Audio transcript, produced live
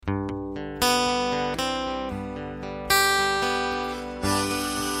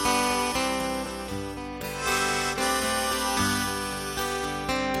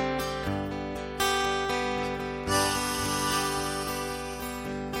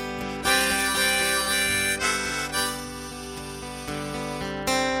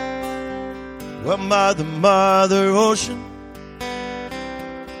Well, Mother, Mother Ocean,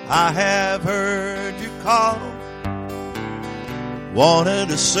 I have heard you call. Wanted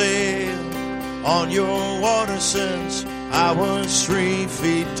to sail on your water since I was 3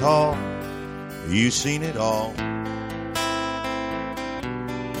 feet tall. You've seen it all.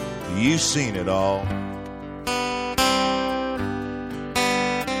 You've seen it all.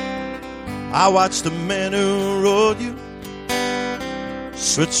 I watched the men who rowed you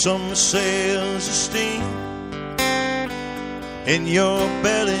switch some sails of steam. In your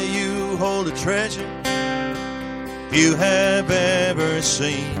belly you hold a treasure you have ever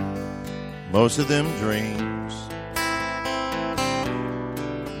seen. Most of them dreams.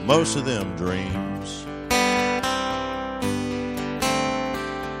 Most of them dreams.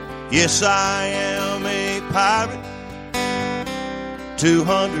 Yes, I am a pirate,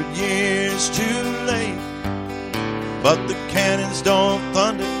 200 years too late. But the cannons don't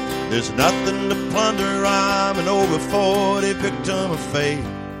thunder, there's nothing to plunder. I'm an over 40 victim of fate,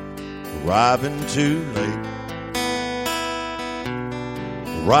 arriving too late.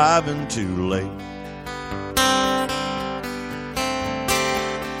 Arriving too late.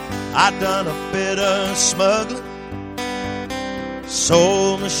 I done a bit of smuggling,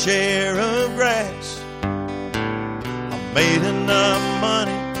 sold my share of grass. I made enough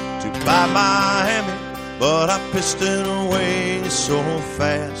money to buy Miami, but I pissed it away so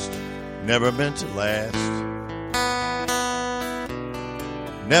fast. Never meant to last.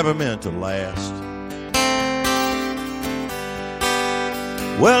 Never meant to last.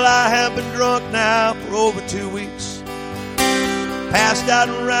 Well, I have been drunk now for over 2 weeks. Passed out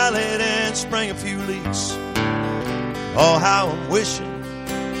and rallied and sprang a few leaks. Oh, how I'm wishing,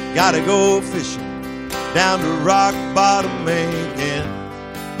 gotta go fishing down to rock bottom again.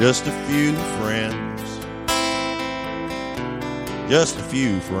 Just a few friends. Just a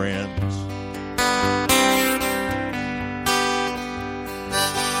few friends.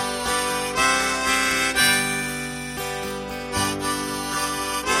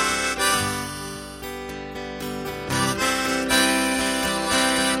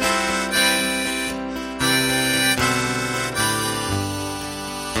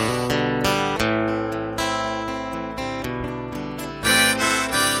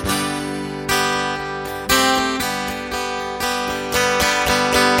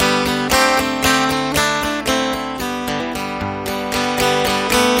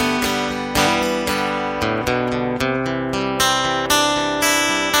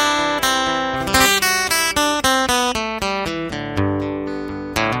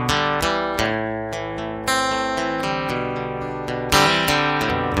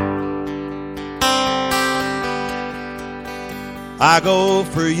 I go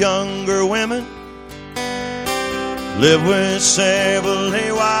for younger women, live with several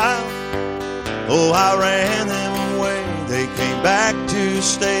a while. Oh, I ran them away, they came back to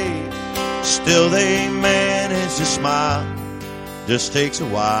stay. Still they manage to smile, just takes a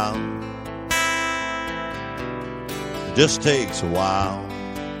while. It just takes a while.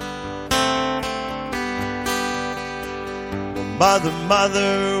 Well, Mother,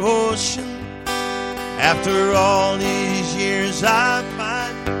 Mother Ocean, after all these years I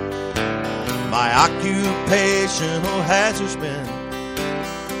find my occupational hazard's been.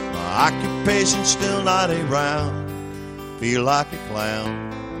 My occupation's still not around. Feel like a clown.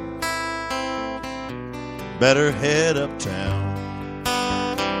 Better head uptown.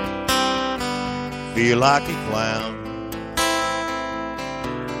 Feel like a clown.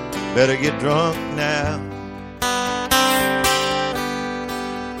 Better get drunk now.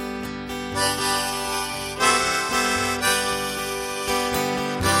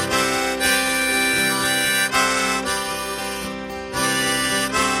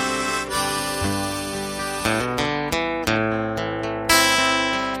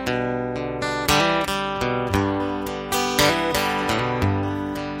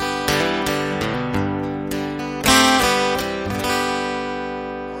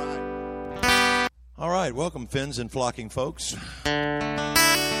 Welcome, fins and flocking folks.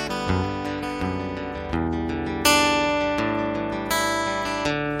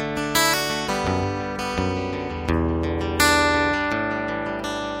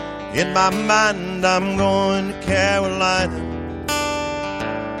 In my mind, I'm going to Carolina.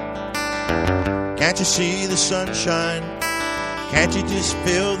 Can't you see the sunshine? Can't you just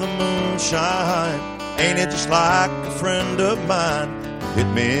feel the moonshine? Ain't it just like a friend of mine hit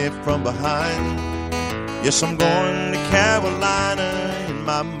me from behind? Yes, I'm going to Carolina in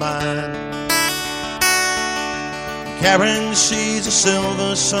my mind. Karen sees a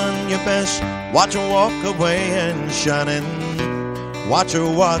silver sun, you best watch her walk away and shining. Watch her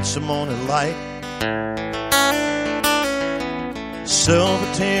watch the morning light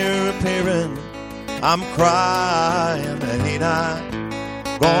silver tear appearing. I'm crying, ain't I?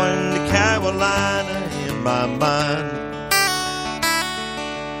 Going to Carolina in my mind.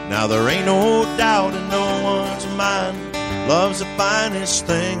 Now there ain't no doubt in no one's mind, love's the finest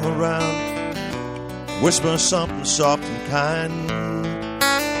thing around. Whisper something soft and kind.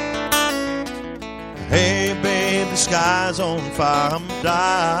 Hey babe, the sky's on fire, I'm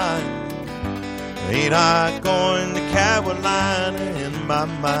dying. Ain't I going to Carolina in my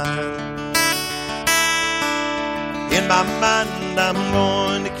mind? In my mind, I'm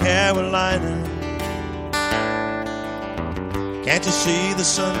going to Carolina. Can't you see the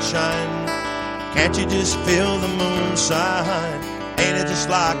sunshine? Can't you just feel the moonshine? Ain't it just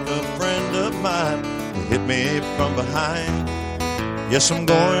like a friend of mine who hit me from behind? Yes, I'm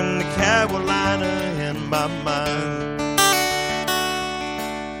going to Carolina in my mind.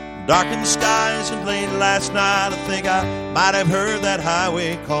 Darkened skies and late last night, I think I might have heard that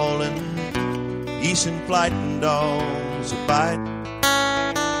highway calling. Eastern flight and dogs a bite.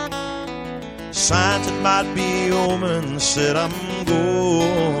 Signs that might be omens said I'm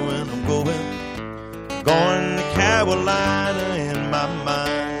going to Carolina in my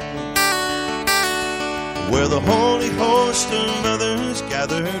mind, where the holy host of others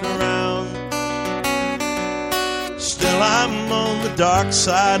gathered around. Still I'm on the dark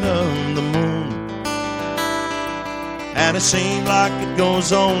side of the moon, and it seems like it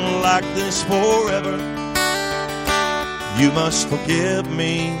goes on like this forever. You must forgive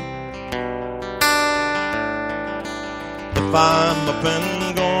me if I'm up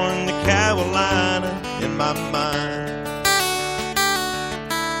and going to Carolina in my mind.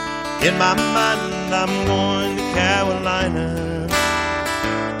 In my mind, I'm going to Carolina.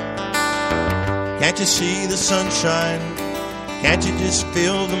 Can't you see the sunshine? Can't you just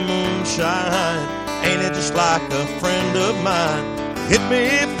feel the moonshine? Ain't it just like a friend of mine hit me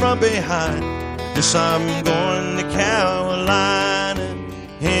from behind? Yes, I'm going to Carolina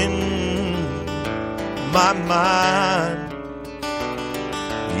in my mind.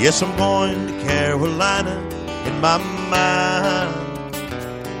 Yes, I'm going to Carolina in my mind.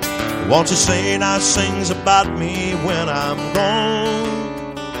 Won't you say nice things about me when I'm gone?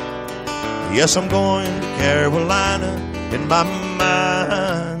 Yes, I'm going to Carolina in my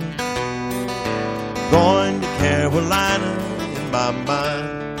mind. Going to Carolina in my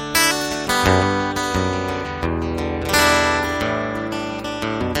mind.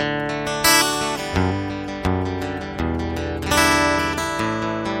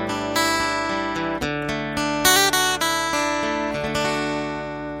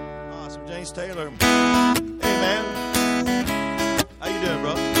 Taylor. Hey man, how you doing,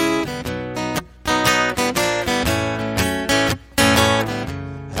 bro?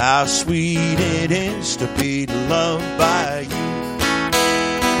 How sweet it is to be loved by you.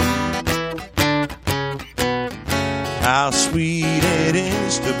 How sweet it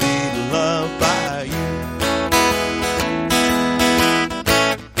is to be loved by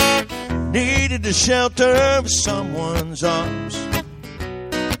you. Needed the shelter of someone's arms.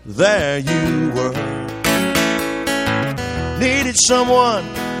 There you were. Needed someone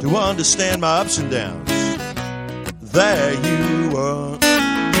to understand my ups and downs. There you were.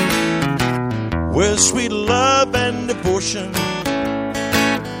 With sweet love and devotion,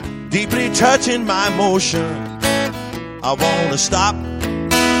 deeply touching my emotion. I want to stop.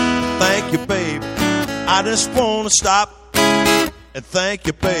 Thank you, baby. I just want to stop and thank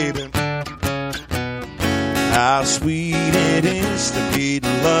you, baby. How sweet it is to be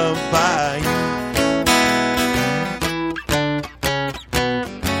loved by you.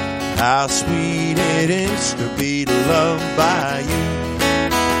 How sweet it is to be loved by you.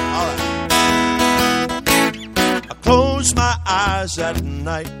 All right. I close my eyes at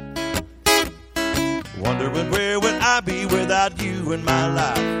night, wondering where would I be without you in my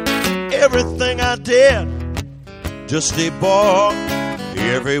life. Everything I did, just a bore.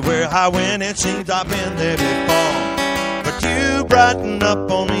 Everywhere I went, it seems I've been there before. But you brighten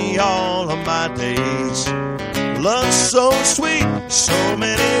up on me all of my days. Love's so sweet, so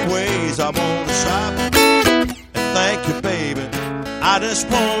many ways. I want to stop and thank you, baby. I just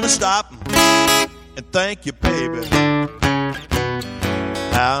want to stop and thank you, baby.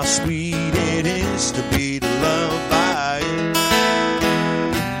 How sweet it is to be loved by you.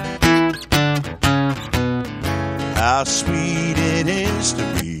 How sweet it is to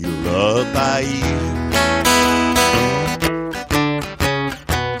be loved by you.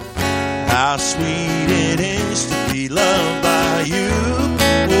 How sweet it is to be loved by you.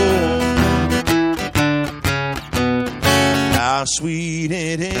 Oh. How sweet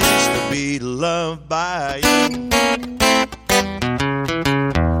it is to be loved by you.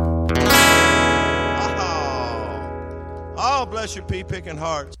 bless your pea-picking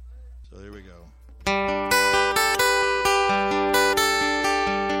hearts. So there we go.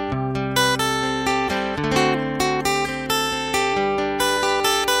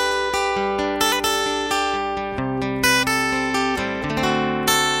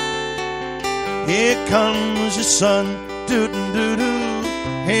 Here comes the sun, doo-doo-doo-doo.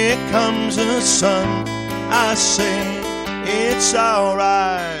 Here comes the sun. I say it's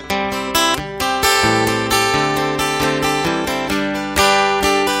alright.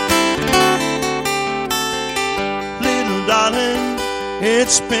 Little darling,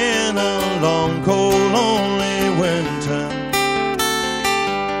 it's been a long, cold, lonely winter.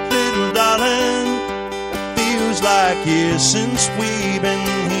 Little darling, it feels like years since we've been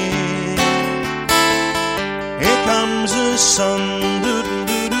here. Here comes the sun,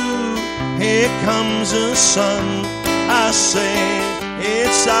 doo-doo-doo-doo. Here comes the sun. I say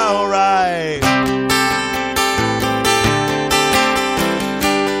it's alright.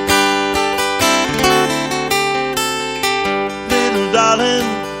 Little darling,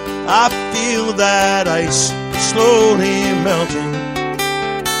 I feel that ice slowly melting.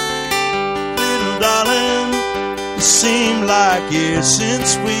 Little darling, it seems like years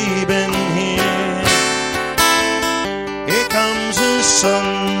since we've been here. Here comes the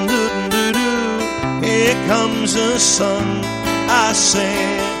sun, doo-doo-doo-doo. Here comes the sun. I say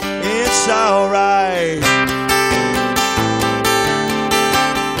it's alright.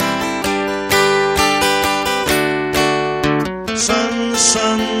 Sun,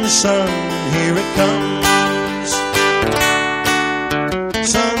 sun, sun, here it comes.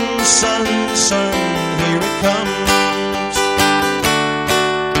 Sun, sun, sun, here it comes.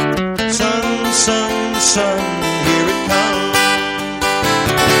 Sun, sun, sun, here it comes.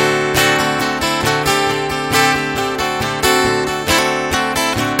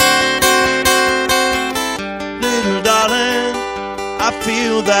 Little darling, I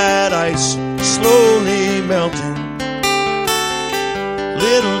feel that ice slowly melting.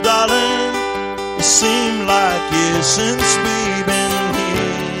 Little darling, it seems like years since we've been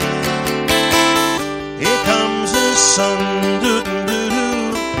here. Here comes the sun,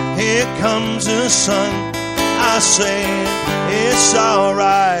 doo-doo-doo-doo. Here comes the sun. I say it's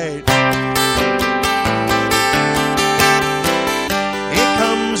alright. Here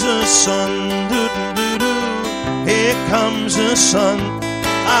comes the sun, doo-doo-doo-doo. Here comes the sun.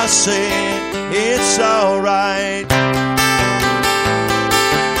 I say it's alright.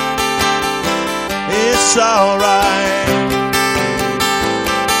 It's alright.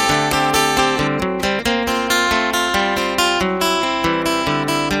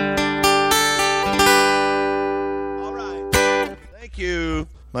 All right. Thank you.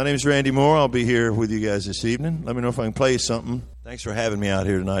 My name is Randy Moore. I'll be here with you guys this evening. Let me know if I can play something. Thanks for having me out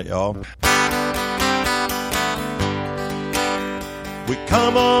here tonight, y'all. We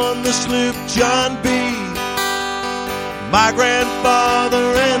come on the sloop John B., my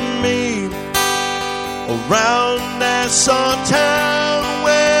grandfather and me, around Nassau town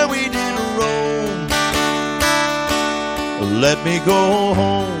where we did roam. Let me go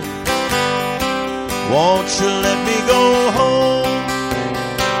home. Won't you let me go home?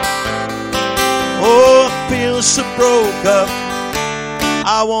 Oh, I feel so broke up,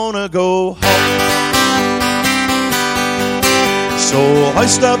 I wanna go home. So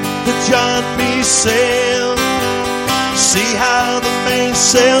hoist up the John B. sail, see how the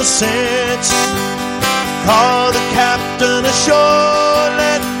mainsail sets. Call the captain ashore,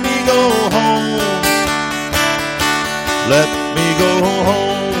 let me go home. Let me go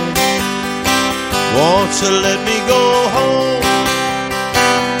home. Won't you let me go home?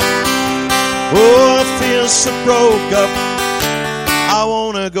 Oh, I feel so broke up, I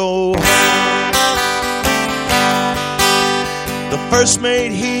wanna go home. The first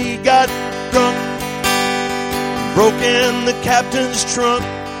mate, he got drunk, broke in the captain's trunk.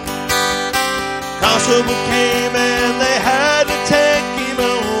 Constable came and they had to take him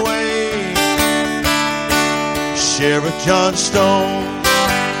away. Sheriff John Stone,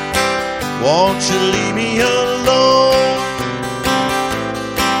 won't you leave me alone?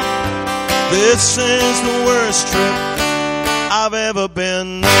 This is the worst trip I've ever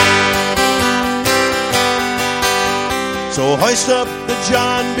been on. So hoist up the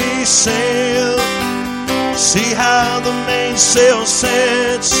John B. sail, see how the mainsail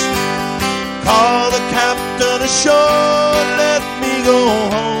sets. Call the captain ashore, let me go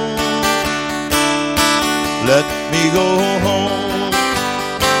home. Let me go home.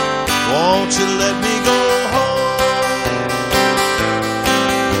 Won't you let me go home?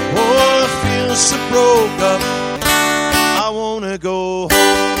 Oh, I feel so broke up, I wanna go home.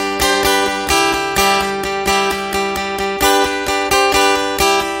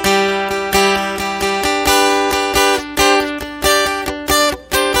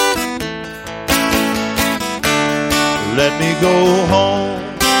 go home?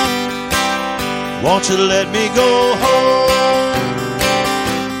 Won't you let me go home?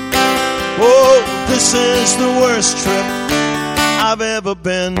 Oh, this is the worst trip I've ever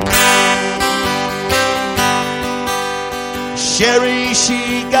been. Sherry,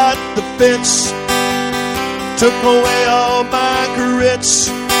 she got the fits, took away all my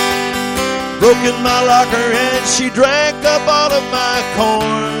grits, broke in my locker and she drank up all of my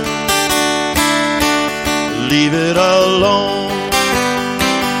corn. Leave it alone,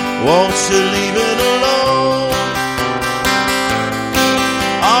 won't you leave it alone?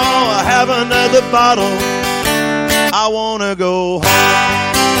 Oh, I have another bottle, I wanna go home.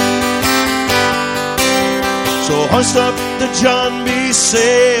 So hoist up the John B.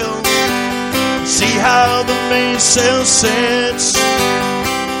 sail, see how the mainsail sets.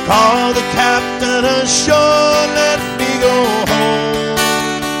 Call the captain ashore, let me go home.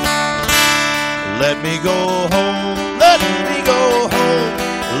 Let me go home, let me go home,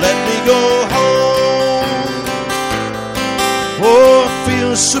 let me go home. Oh, I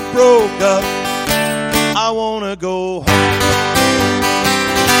feel so broke up, I wanna go home.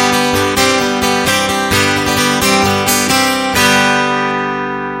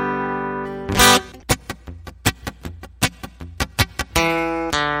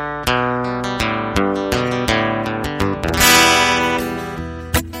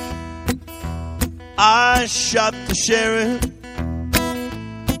 I shot the sheriff,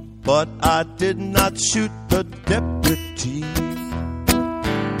 but I did not shoot the deputy.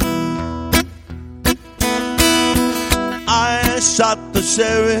 I shot the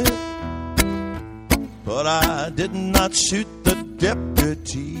sheriff, but I did not shoot the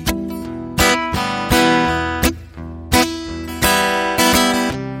deputy.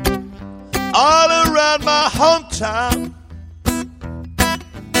 All around my hometown,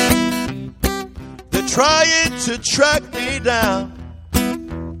 trying to track me down.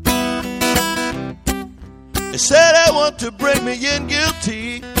 They said they want to bring me in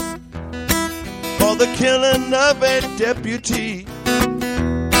guilty for the killing of a deputy,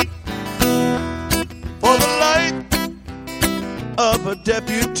 for the life of a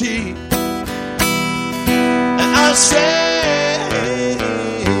deputy. And I say,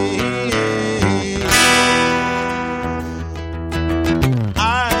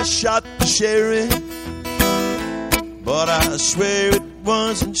 I shot the sheriff, but I swear it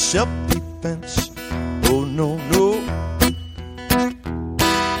wasn't self-defense. Oh, no, no.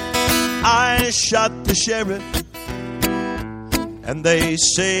 I shot the sheriff, and they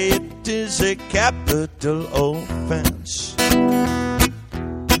say it is a capital offense.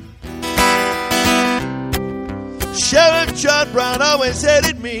 Sheriff John Brown always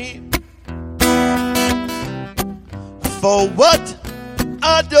hated me. For what?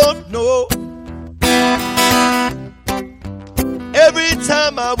 I don't know. Every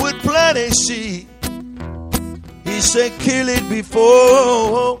time I would plant a seed, he said, kill it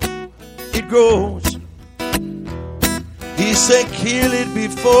before it grows. He said, kill it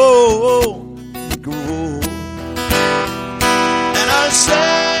before it grows. And I say,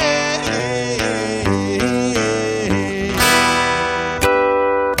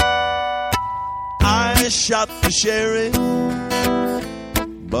 I shot the sheriff,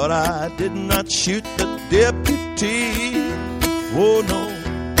 but I did not shoot the deputy. Oh no,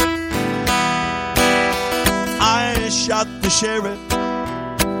 I shot the sheriff,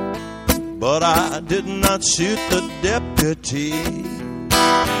 but I did not shoot the deputy.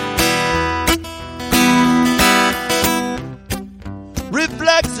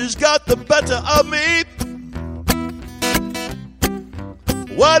 Reflexes got the better of me.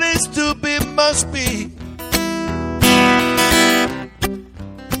 What is to be must be.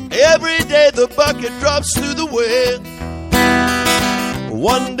 Every day the bucket drops through the well.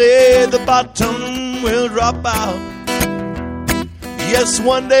 One day the bottom will drop out. Yes,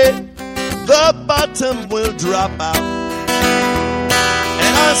 one day the bottom will drop out.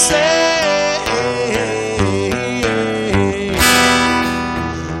 And I say,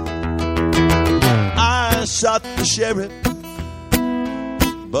 I shot the sheriff,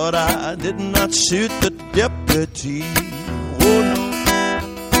 but I did not shoot the deputy. Oh no,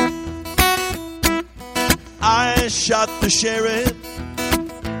 I shot the sheriff,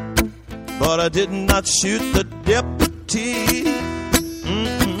 but I did not shoot the deputy.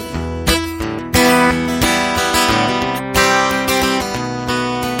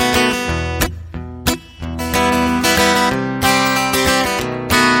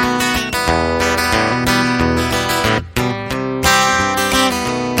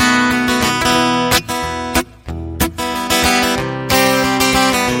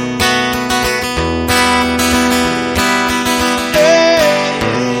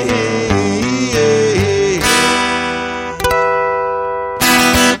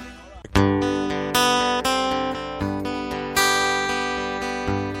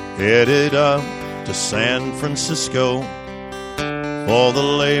 Headed up to San Francisco for the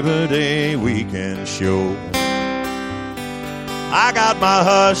Labor Day weekend show. I got my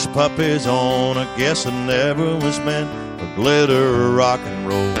hush puppies on, I guess I never was meant for glitter or rock and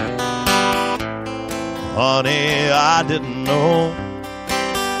roll. Honey, I didn't know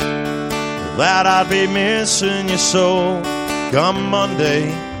that I'd be missing you so. Come Monday,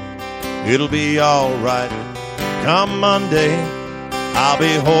 it'll be alright. Come Monday, I'll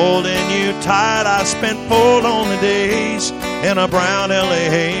be holding you tight. I spent 4 lonely days in a brown LA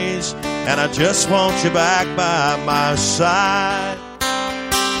haze, and I just want you back by my side.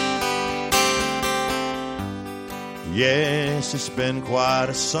 Yes, it's been quite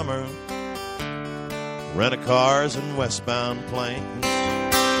a summer. Rent-a-cars and westbound planes.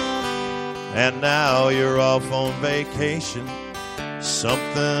 And now you're off on vacation.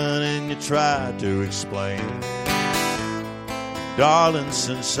 Something in you tried to explain. Darling,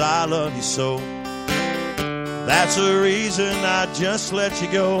 since I love you so, that's the reason I just let you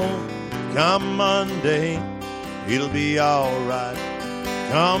go. Come Monday, it'll be alright.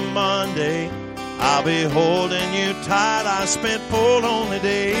 Come Monday, I'll be holding you tight. I spent 4 lonely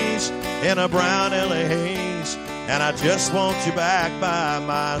days in a brown LA haze, and I just want you back by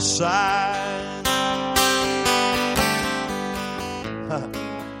my side.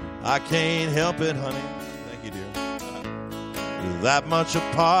 I can't help it, honey. Thank you, dear. You're that much a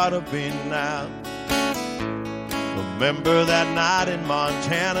part of me now. Remember that night in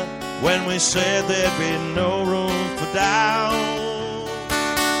Montana when we said there'd be no room for doubt?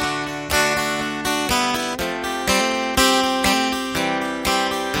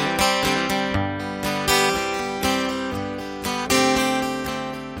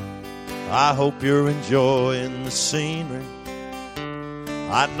 I hope you're enjoying the scenery.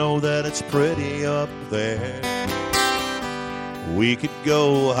 I know that it's pretty up there. We could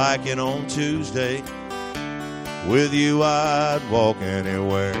go hiking on Tuesday. With you I'd walk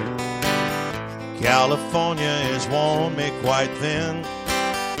anywhere. California has worn me quite thin.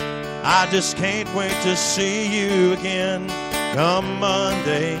 I just can't wait to see you again. Come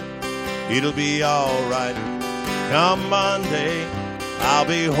Monday, it'll be alright. Come Monday, I'll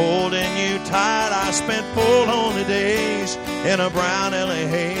be holding you tight. I spent 4 lonely days in a brown LA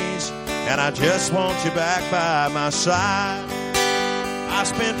haze, and I just want you back by my side. I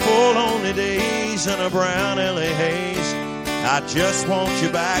spent 4 lonely days in a brown LA haze. I just want you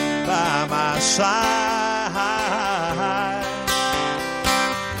back by my side.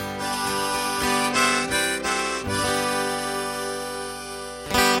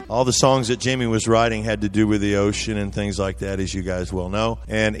 All the songs that Jimmy was writing had to do with the ocean and things like that, as you guys well know.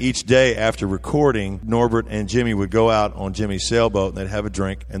 And each day after recording, Norbert and Jimmy would go out on Jimmy's sailboat, and they'd have a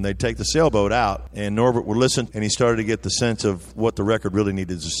drink, and they'd take the sailboat out, and Norbert would listen, and he started to get the sense of what the record really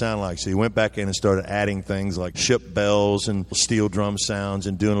needed to sound like. So he went back in and started adding things like ship bells and steel drum sounds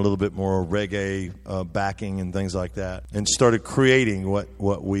and doing a little bit more reggae backing and things like that, and started creating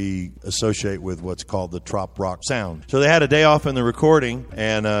what we associate with what's called the trop rock sound. So they had a day off in the recording,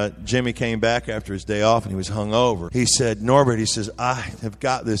 and Jimmy came back after his day off, and he was hungover. He said, Norbert, he says, I have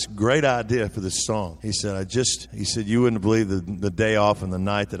got this great idea for this song. He said, you wouldn't believe the day off and the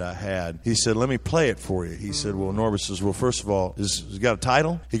night that I had. He said, let me play it for you. He said, well, Norbert says, well, first of all, has it got a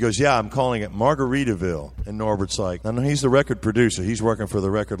title? He goes, yeah, I'm calling it Margaritaville. And Norbert's like, no, he's the record producer. He's working for the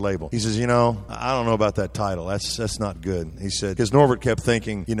record label. He says, I don't know about that title. That's not good. He said, because Norbert kept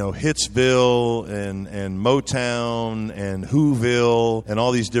thinking, Hitsville and Motown and Whoville and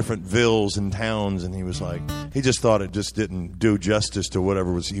all these different villes and towns, and he was like, he just thought it just didn't do justice to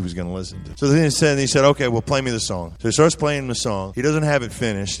whatever he was going to listen to. So then he said, okay, well, play me the song. So he starts playing the song. He doesn't have it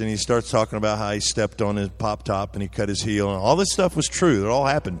finished, and he starts talking about how he stepped on his pop top and he cut his heel, and all this stuff was true. It all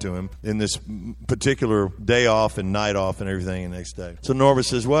happened to him in this particular day off and night off and everything the next day. So Norbert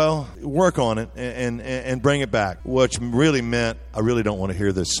says, well, work on it and bring it back, which really meant I really don't want to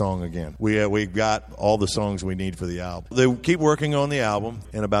hear this song again. We've got all the songs we need for the album. They keep working on the album.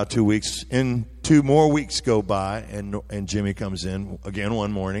 In about 2 weeks, 2 more weeks go by, and Jimmy comes in again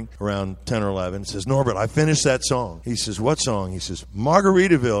one morning around 10 or 11 and says, Norbert, I finished that song. He says, what song? He says,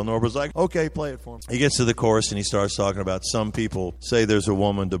 Margaritaville. Norbert's like, okay, play it for him. He gets to the chorus, and he starts talking about some people say there's a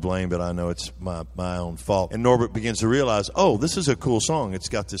woman to blame, but I know it's my own fault. And Norbert begins to realize, oh, this is a cool song. It's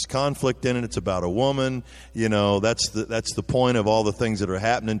got this conflict in it. It's about a woman. That's the point of all the things that are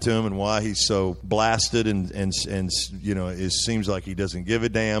happening to him and why he's so blasted and it seems like he doesn't give a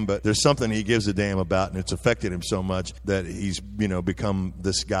damn, but there's something he gives a a damn about, and it's affected him so much that he's, become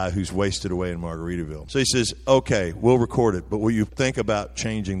this guy who's wasted away in Margaritaville. So he says, okay, we'll record it, but will you think about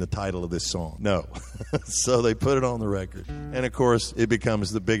changing the title of this song? No. So they put it on the record. And, of course, it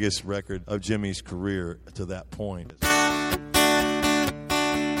becomes the biggest record of Jimmy's career to that point.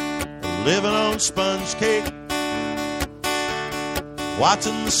 Living on sponge cake,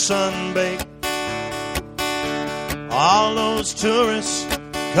 watching the sun bake, all those tourists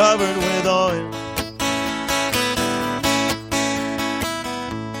covered with oil,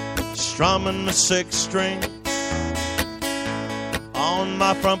 strumming the sixth string on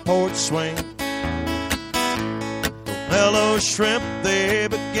my front porch swing. The mellow shrimp, they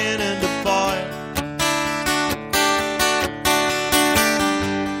beginning to boil,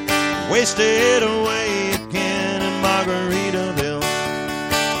 wasted away again in Margaritaville,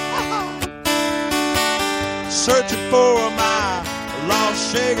 searching for my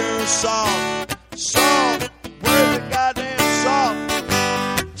lost sugar of salt. Salt, where's the goddamn salt?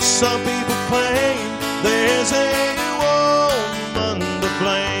 Some people claim there's a woman to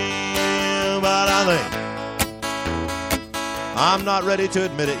blame, but I think I'm not ready to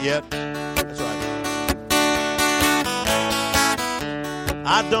admit it yet. That's right.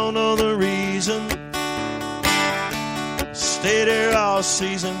 I don't know the reason. Stayed here all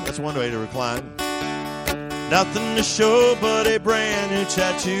season. That's one way to recline. Nothing to show but a brand new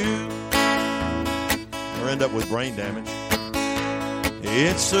tattoo, or end up with brain damage.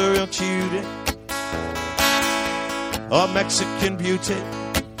 It's a real cutie, a Mexican beauty.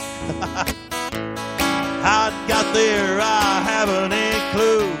 How it got there, I haven't a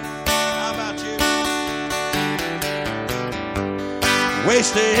clue. How about you?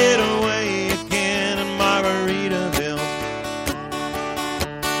 Wasted away again in Margaritaville,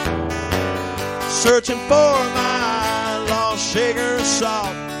 searching for my lost sugar of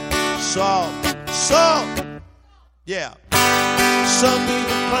salt. Salt, salt, yeah. Some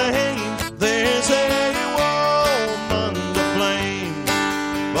people claim there's a woman to blame,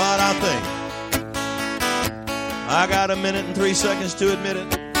 but I think I got a minute and 3 seconds to admit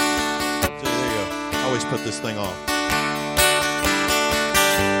it. So there you go. I always put this thing off.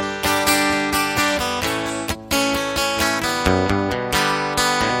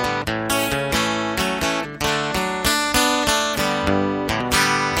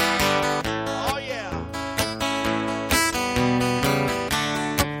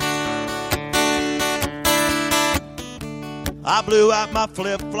 I blew out my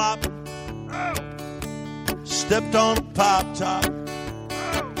flip-flop, stepped on a pop-top,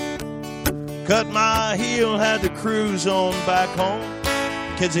 cut my heel, had to cruise on back home.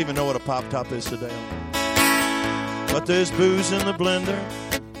 Kids even know what a pop-top is today. But there's booze in the blender,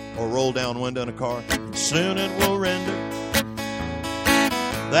 or roll-down window in a car, and soon it will render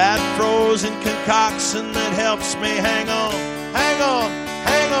that frozen concoction that helps me hang on, hang on,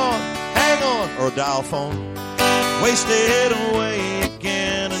 hang on, hang on, or a dial phone. Wasted away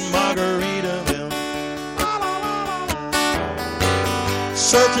again in Margaritaville,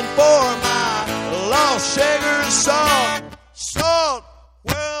 searching for my lost sugar of salt. Salt,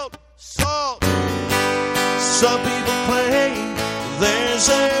 well, salt. Some people claim there's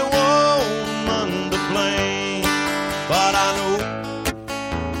a woman to blame, but I know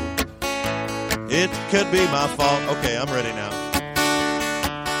it could be my fault. Okay, I'm ready now.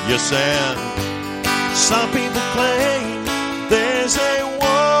 You said some people claim there's a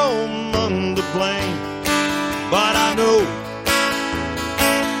woman to blame, but I know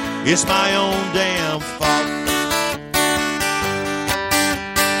it's my own damn fault.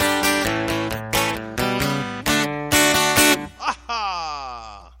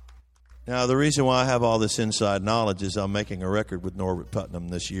 Aha! Now, the reason why I have all this inside knowledge is I'm making a record with Norbert Putnam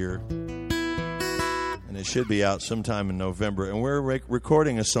this year. And it should be out sometime in November. And we're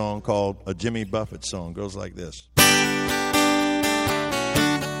recording a song called a Jimmy Buffett song. It goes like this.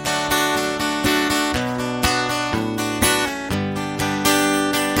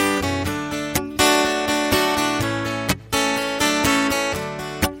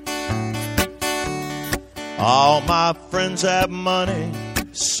 All my friends have money,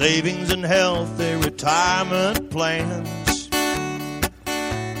 savings and healthy retirement plans.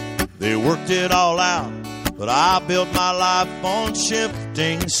 They worked it all out, but I built my life on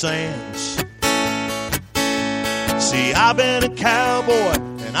shifting sands. See, I've been a cowboy,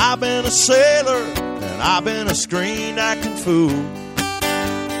 and I've been a sailor, and I've been a screen-acting fool.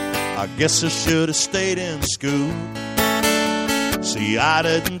 I guess I should have stayed in school. See, I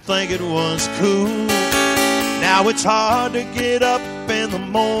didn't think it was cool. Now it's hard to get up in the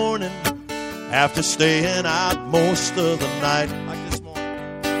morning after staying out most of the night. Like this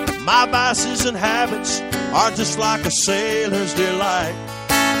morning. My vices and habits are just like a sailor's delight.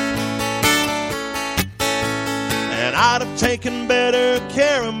 And I'd have taken better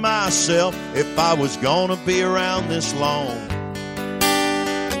care of myself if I was gonna be around this long.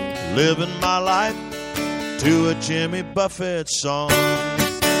 Living my life to a Jimmy Buffett song.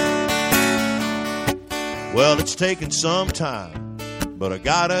 Well, it's taken some time, but I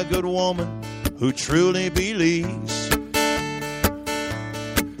got a good woman who truly believes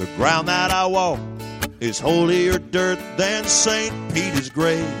the ground that I walk is holier dirt than St. Peter's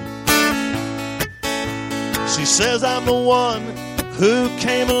grave. She says I'm the one who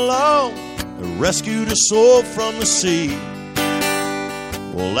came along and rescued a soul from the sea.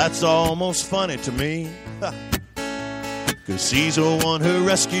 Well, that's almost funny to me, 'cause she's the one who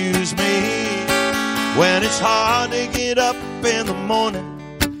rescues me when it's hard to get up in the morning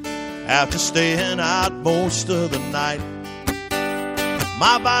after staying out most of the night.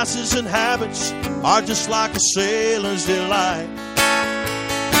 My vices and habits are just like a sailor's delight.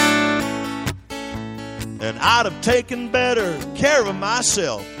 And I'd have taken better care of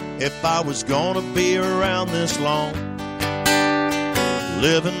myself if I was gonna be around this long.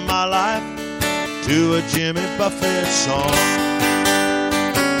 Living my life to a Jimmy Buffett song.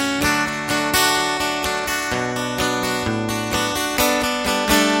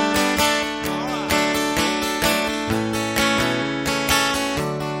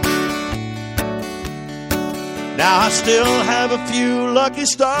 Now I still have a few lucky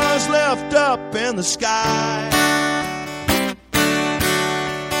stars left up in the sky.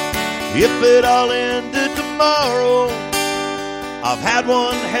 If it all ended tomorrow, I've had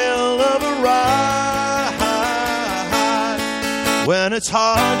one hell of a ride. When it's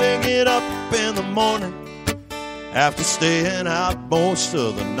hard to get up in the morning after staying out most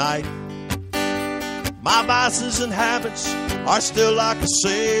of the night, my vices and habits are still like a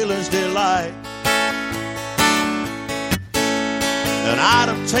sailor's delight. And I'd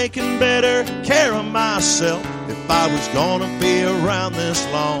have taken better care of myself if I was gonna be around this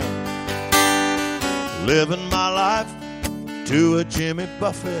long. Living my life to a Jimmy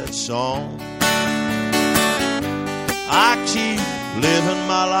Buffett song. I keep living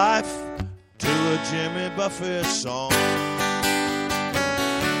my life to a Jimmy Buffett song.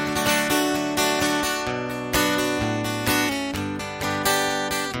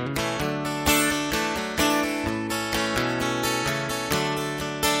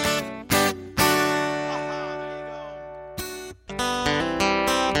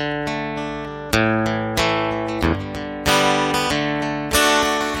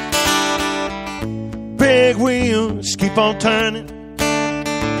 Big wheels keep on turning,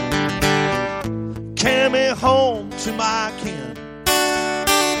 carry me home to my kin,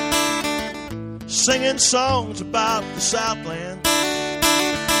 singing songs about the Southland.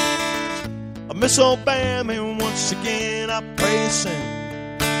 I miss old Bam, and once again I praise him.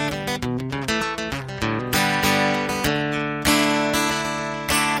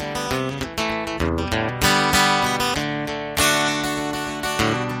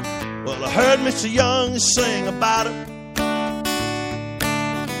 I heard Mr. Young sing about it.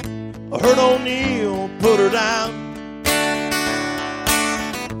 I heard O'Neill put her down.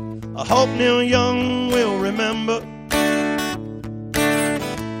 I hope Neil Young will remember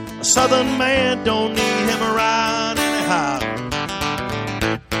a Southern man don't need him around anyhow.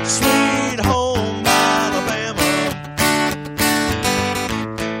 Sweet home Alabama,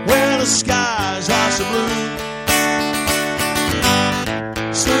 where the skies are so blue.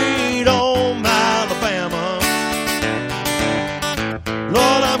 Sweet home Alabama,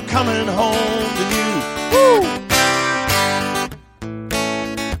 Lord, I'm coming home to you. Woo!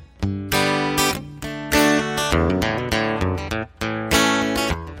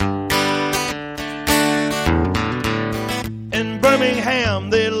 In Birmingham,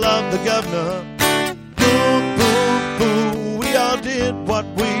 they love the governor. Boo, boo, boo, we all did what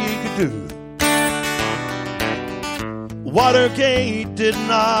we could do. Watergate did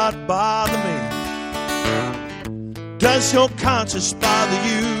not bother me. Does your conscience bother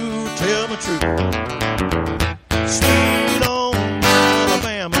you? Tell me true. Sweet home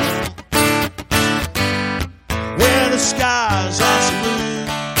Alabama, where the skies are so blue.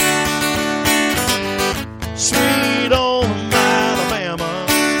 Sweet home Alabama,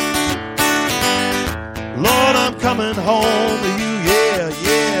 Lord, I'm coming home to you. Yeah,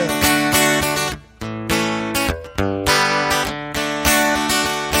 yeah.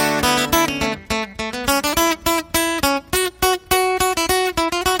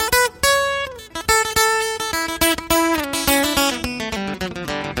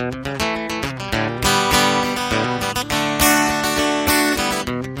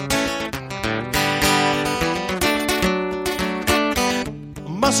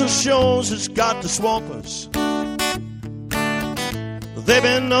 Muscle shows has got to swamp us. They've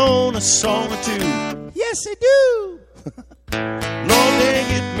been known a song or two. Yes, they do. Lord, they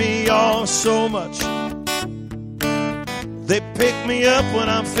get me off so much. They pick me up when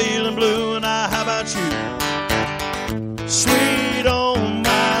I'm feeling blue. And how about you? Sweet home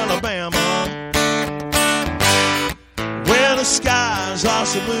Alabama, where the skies are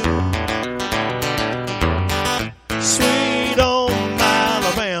so blue. Sweet home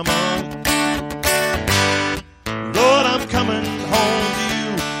Alabama, Lord, I'm coming home to you.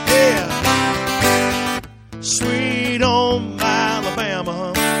 Yeah. Sweet home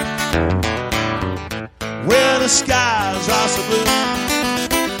Alabama, where the skies are so blue.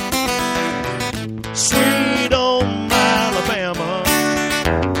 Sweet home Alabama,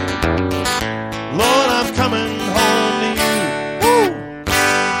 Lord, I'm coming home to you. Woo!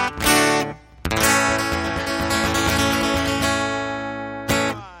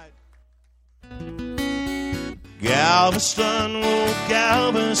 Galveston, oh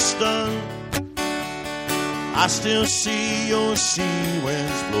Galveston, I still see your sea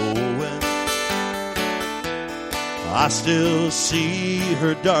winds blowing. I still see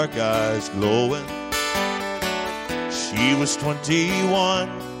her dark eyes glowing. She was 21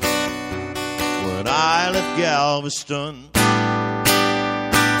 when I left Galveston.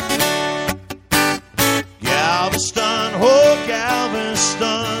 Galveston, oh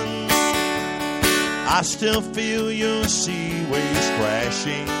Galveston, I still feel your sea waves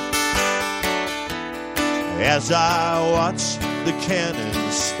crashing as I watch the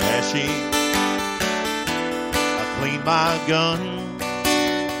cannons smashing. I clean my gun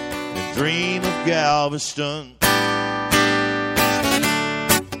and dream of Galveston.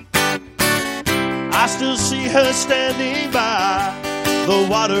 I still see her standing by the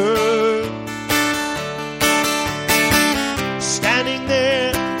water, standing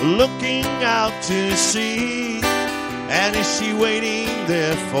there looking out to sea. And is she waiting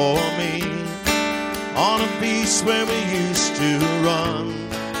there for me on a beach where we used to run?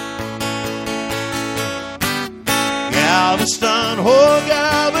 Galveston, oh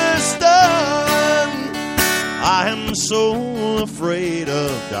Galveston, I am so afraid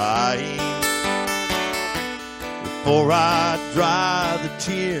of dying. Before I dry the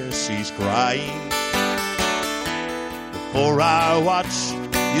tears she's crying, before I watch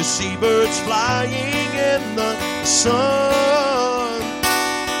your seabirds flying in the sun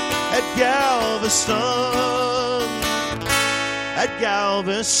at Galveston, at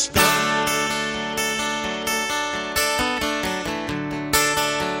Galveston.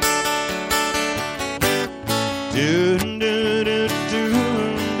 Do do do do do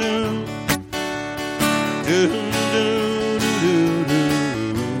do do do do.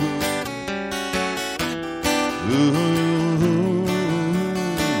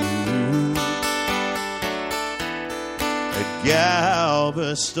 At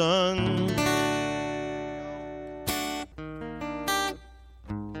Galveston.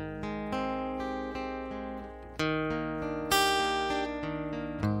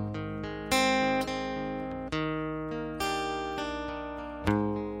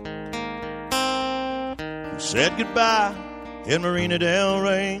 Said goodbye in Marina del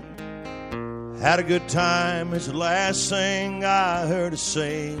Rey. Had a good time is the last thing I heard her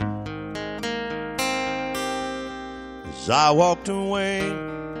say as I walked away.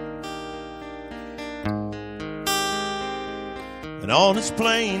 And on this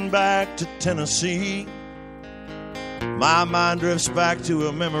plane back to Tennessee, my mind drifts back to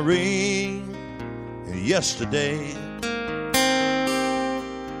a memory of yesterday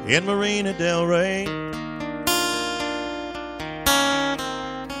in Marina del Rey.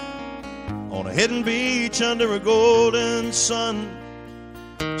 On a hidden beach under a golden sun,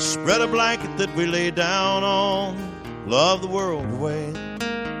 spread a blanket that we lay down on, love the world away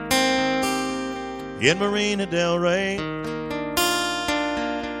in Marina del Rey.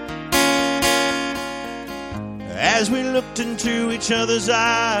 As we looked into each other's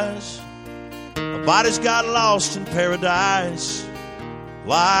eyes, our bodies got lost in paradise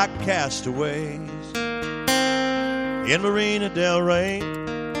like castaways in Marina del Rey.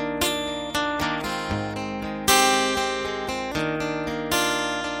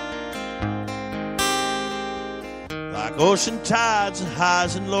 Ocean tides and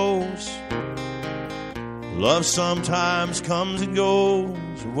highs and lows, love sometimes comes and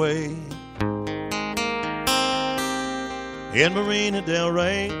goes away in Marina del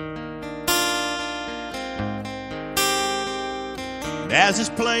Rey. And as this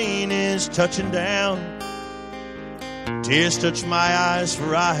plane is touching down, tears touch my eyes,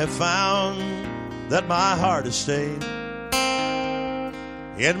 for I have found that my heart has stayed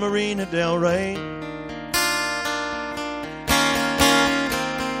in Marina del Rey.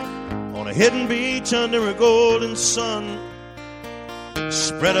 On a hidden beach under a golden sun,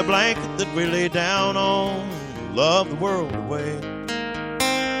 spread a blanket that we lay down on, love the world away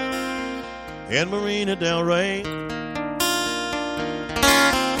in Marina del Rey.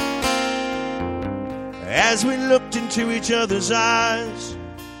 As we looked into each other's eyes,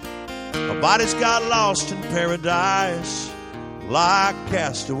 our bodies got lost in paradise like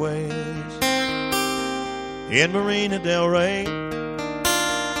castaways in Marina del Rey.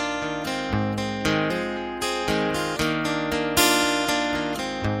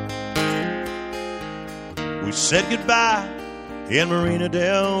 We said goodbye in Marina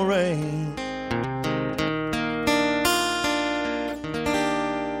del Rey.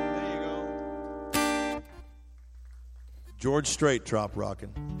 There you go. George Strait trop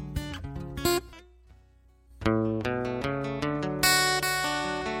rockin'.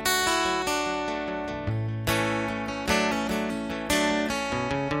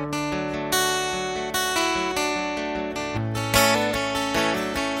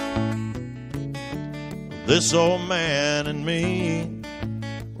 This old man and me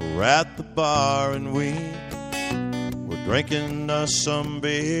were at the bar and we were drinking us some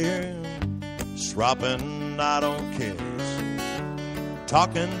beer, swapping out on kids,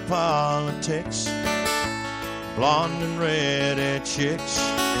 talking politics, blonde and red-haired chicks,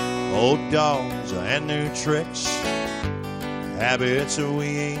 old dogs and new tricks, habits that we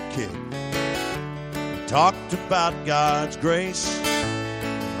ain't kicked. We talked about God's grace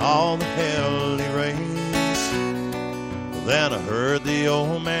and all the hell he raised. Then I heard the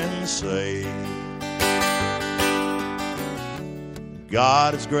old man say,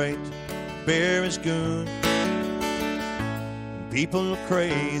 God is great, beer is good, and people are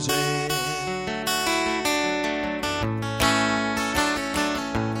crazy.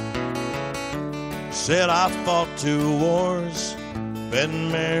 Said I fought 2 wars, been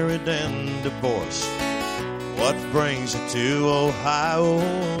married and divorced. What brings you to Ohio?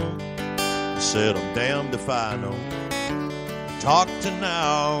 Said I'm damned if I know. Talked an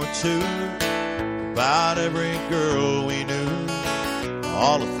hour or 2 about every girl we knew,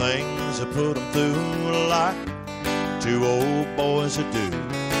 all the things that put them through like 2 old boys would do.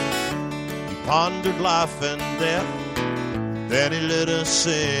 He pondered life and death, then he lit a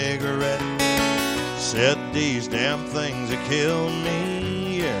cigarette, said these damn things that kill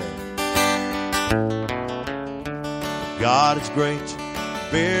me, yeah. God is great,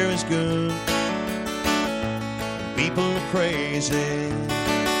 beer is good, people are crazy.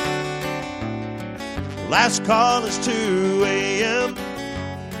 Last call is 2 a.m.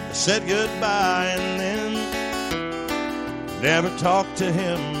 I said goodbye and then never talked to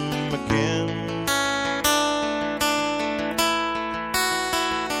him again.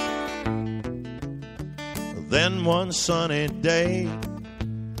 Then one sunny day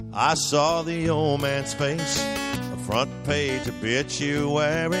I saw the old man's face, a front page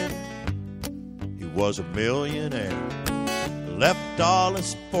obituary. He was a millionaire, left all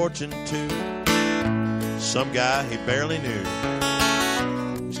his fortune to some guy he barely knew.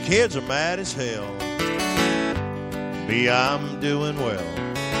 His kids are mad as hell. Me, I'm doing well.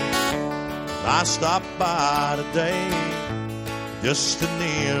 I stopped by today just to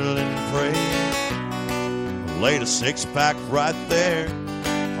kneel and pray. Laid a 6-pack right there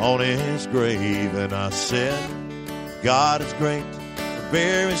on his grave, and I said, God is great, the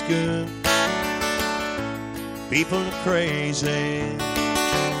beer is good, people are crazy.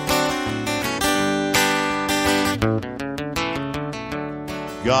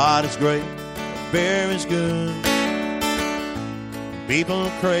 God is great, the beer is good, people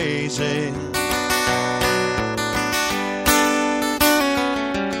are crazy.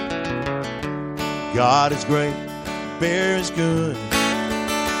 God is great, beer is good,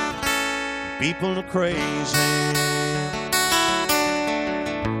 people are crazy.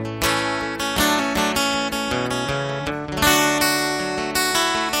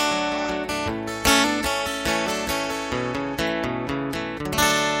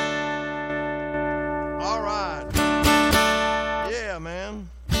 All right. Yeah, man.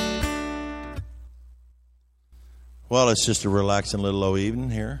 Well, it's just a relaxing little low evening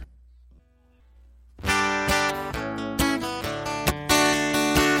here.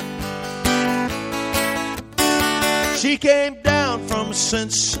 She came down from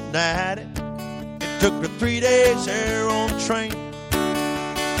Cincinnati. It took her 3 days there on the train,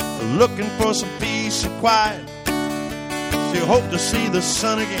 looking for some peace and quiet. She hoped to see the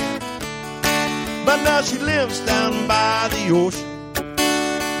sun again, but now she lives down by the ocean.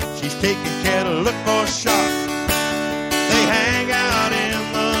 She's taking care to look for sharks. They hang out in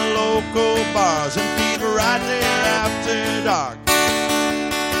local bars and feed right there after dark.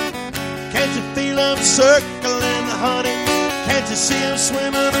 Can't you feel them circling, honey? Can't you see them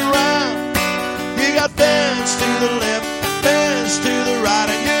swimming around? You got fans to the left, fans to the right,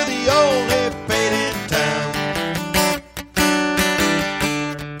 and you're the only bait in town.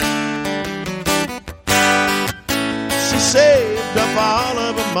 She saved up all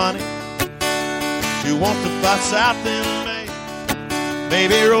of her money. She wants to fly south in May.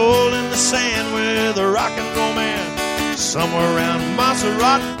 Maybe roll in the sand with a rock and roll man somewhere around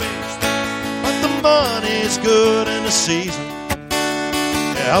Montserrat Bay. But the money's good in the season.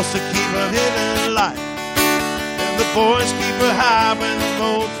 It helps to keep her hidden light. And the boys keep her high when the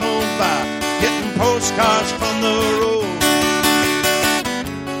boats roll by, getting postcards from the road.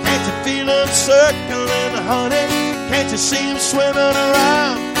 Can't you feel them circling, honey? Can't you see them swimming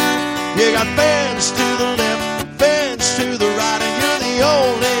around? You got fans to the left, fans to the right, and you're the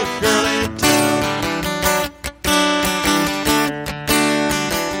only girl in town.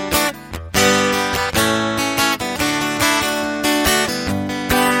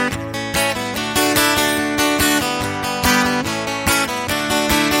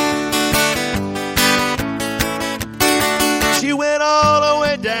 She went all the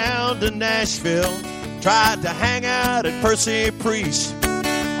way down to Nashville, tried to hang out at Percy Priest.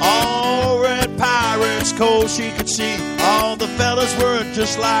 All red Pirates Cove she could see. All the fellas were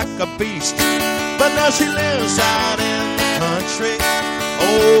just like a beast. But now she lives out in the country.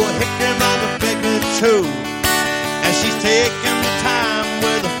 Oh, Hickory Mountain Picnic too. And she's taking the time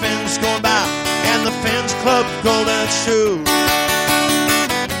where the Finns going by and the Finns Club golden shoe.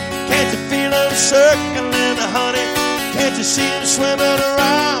 Can't you feel them circling, honey? Can't you see them swimming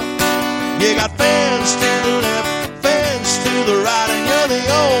around? You got fans to the left, fans to the right, and you're the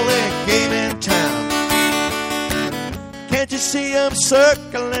only game in town. Can't you see them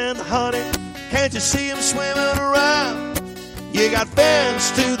circling, honey? Can't you see them swimming around? You got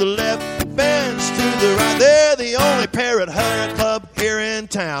fans to the left, fans to the right. They're the only Parrot Herring Club here in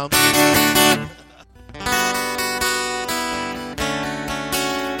town.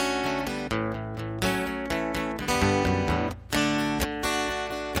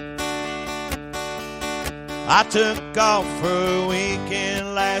 I took off for a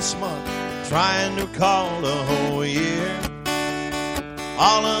weekend last month, trying to recall the whole year.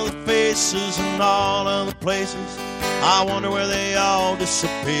 All of the faces and all of the places, I wonder where they all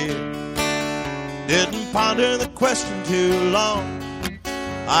disappeared. Didn't ponder the question too long.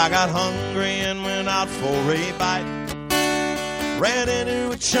 I got hungry and went out for a bite. Ran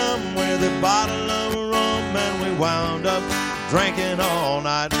into a chum with a bottle of rum, and we wound up drinking all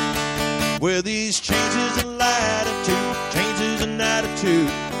night. With these changes in latitude, changes in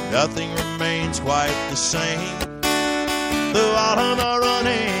attitude, nothing remains quite the same. Through all of our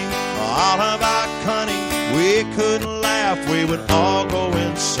running, all of our cunning, we couldn't laugh, we would all go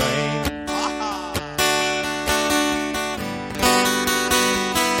insane.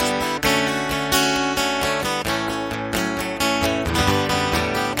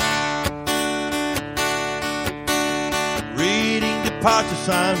 Reading departure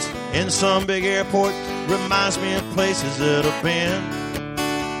signs in some big airport reminds me of places that I've been.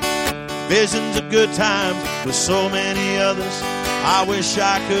 Visions of good times with so many others, I wish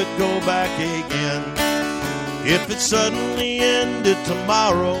I could go back again. If it suddenly ended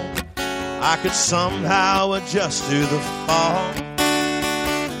tomorrow, I could somehow adjust to the fall.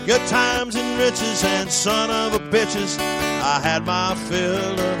 Good times and riches and son of a bitches, I had my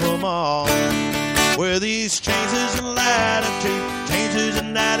fill of them all. Where these changes in latitude, changes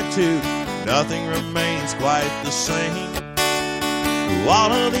in attitude, nothing remains quite the same.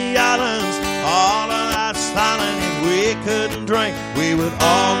 All of the islands, all of that silent, if we couldn't drink, we would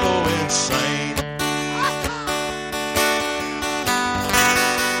all go insane.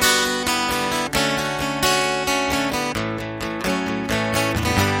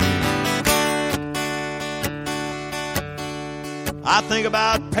 I think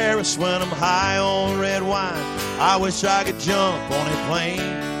about Paris when I'm high on red wine. I wish I could jump on a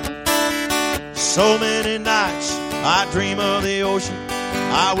plane. So many nights I dream of the ocean.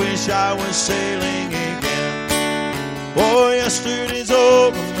 I wish I was sailing again. Boy, yesterday's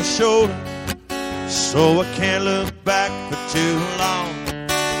over my shoulder, so I can't look back for too long.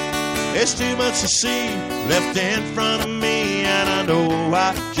 There's too much to see left in front of me, and I know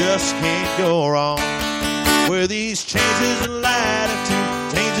I just can't go wrong. Where these changes in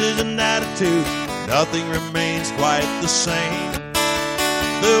latitude, changes in attitude, nothing remains quite the same.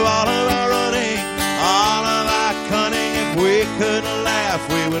 Through all of our running, all of our cunning, if we couldn't laugh,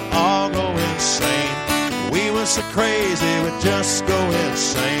 we would all go insane. We were so crazy, we'd just go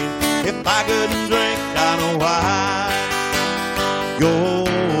insane. If I couldn't drink, I know I'd go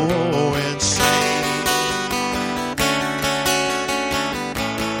insane.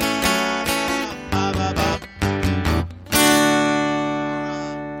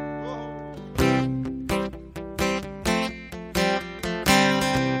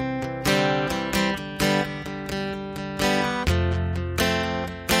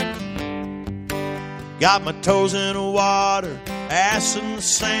 Got my toes in the water, ass in the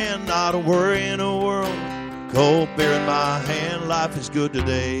sand, not a worry in the world. Cold beer in my hand, life is good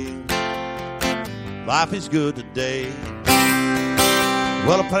today. Life is good today.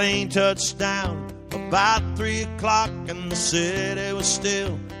 Well, a plane touched down about 3 o'clock, and the city was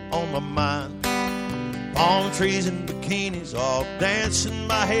still on my mind. Palm trees and bikinis all dancing in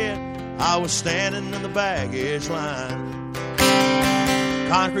my head. I was standing in the baggage line.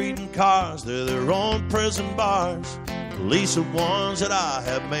 Concrete and cars, they're their own prison bars, at least the ones that I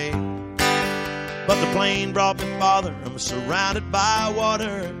have made. But the plane brought me farther, I'm surrounded by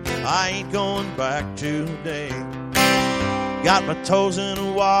water, I ain't going back today. Got my toes in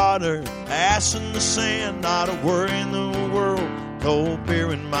the water, ass in the sand, not a worry in the world. Cold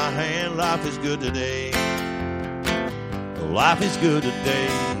beer in my hand, life is good today. Life is good today.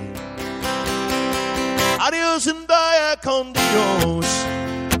 Adios and vaya con Dios.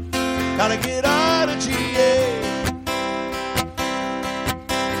 Gotta get out of GA.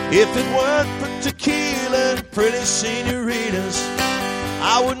 If it weren't for tequila and pretty senoritas,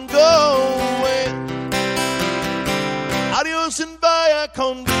 I wouldn't go away. Adios and vaya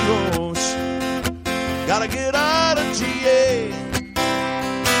con Dios. Gotta get out of GA.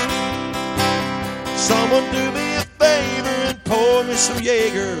 Someone do me a favor and pour me some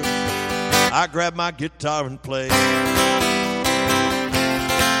Jaeger. I grab my guitar and play.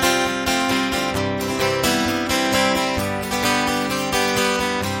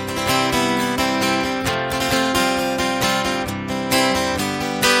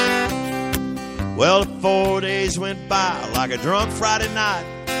 Well, 4 days went by like a drunk Friday night.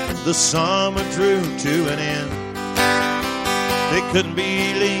 The summer drew to an end. They couldn't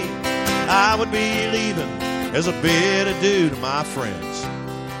believe I would be leaving as a bit adieu to my friends.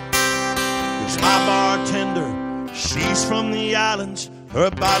 There's my bartender, she's from the islands.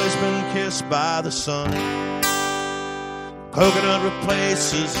 Her body's been kissed by the sun. Coconut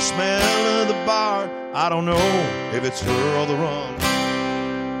replaces the smell of the bar. I don't know if it's her or the rum.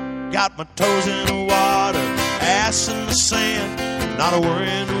 Got my toes in the water, ass in the sand, not a worry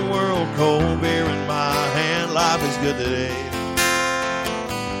in the world. Cold beer in my hand, life is good today.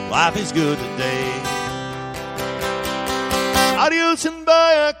 Life is good today. Adios and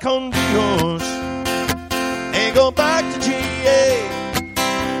vaya con Dios. Ain't go back to GA.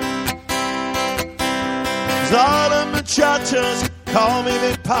 'Cause all the muchachas call me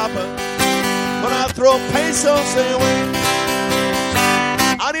Big Papa. When I throw pesos their way.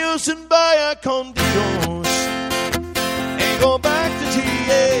 Adios and vaya con Dios. Ain't go back to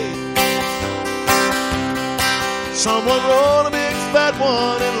GA. Someone roll a big fat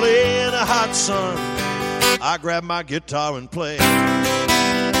one and lay in the hot sun. I grab my guitar and play.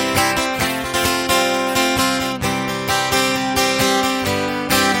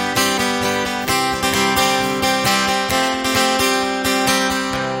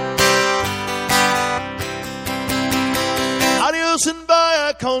 Adios and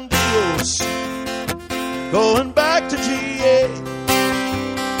vaya con Dios. Going back to GA.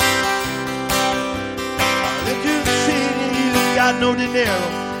 If you see you got no dinero,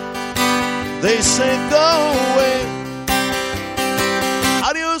 they say go away.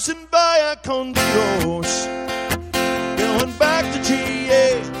 Adios and vaya con Dios. Going back to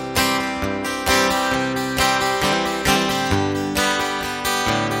GA.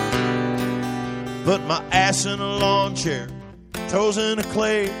 Put my ass in a lawn chair, toes in the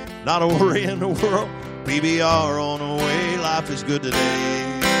clay, not a worry in the world. PBR on the way, life is good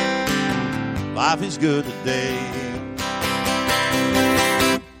today. Life is good today.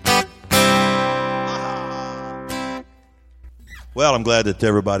 Well, I'm glad that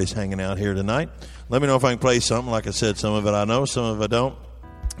everybody's hanging out here tonight. Let me know if I can play something. Like I said, some of it I know, some of it I don't.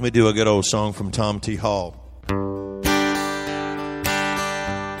 Let me do a good old song from Tom T. Hall.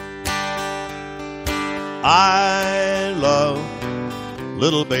 I love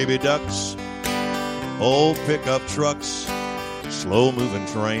little baby ducks, old pickup trucks, slow-moving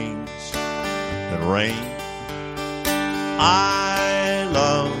trains, and rain. I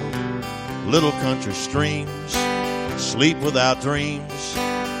love little country streams, sleep without dreams,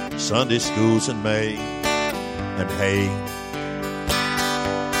 Sunday schools in May, and hay.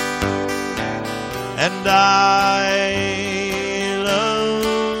 And I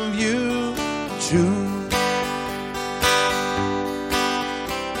love you,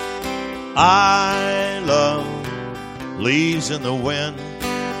 I love leaves in the wind,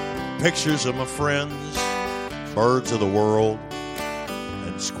 pictures of my friends, birds of the world,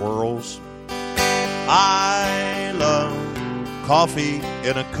 and squirrels. I love coffee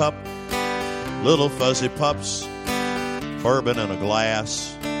in a cup, little fuzzy pups, bourbon in a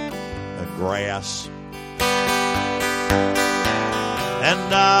glass, and grass.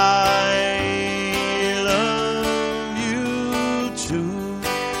 And I love you too.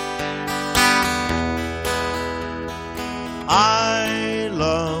 I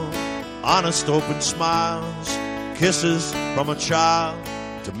love honest open smiles, kisses from a child,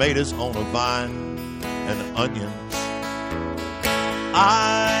 tomatoes on a vine, and onions.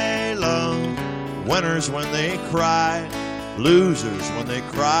 I love winners when they cry, losers when they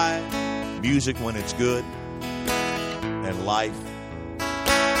cry, music when it's good, and life.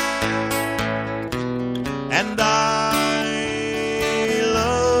 And I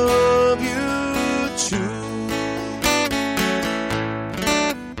love you too.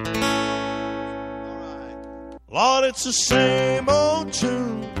 All right. Lord, it's the same old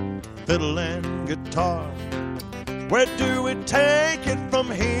tune, fiddle and guitar. Where do we take it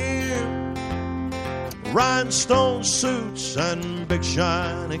from here? Rhinestone suits and big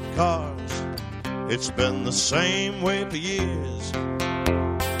shiny cars. It's been the same way for years.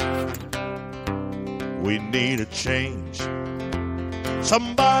 We need a change.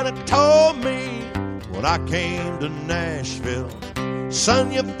 Somebody told me when I came to Nashville,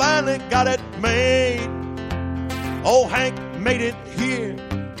 son, you finally got it made. Oh, Hank made it here.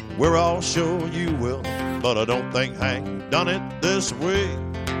 We're all sure you will. But I don't think Hank done it this way.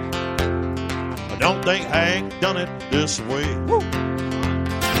 I don't think Hank done it this way. Woo.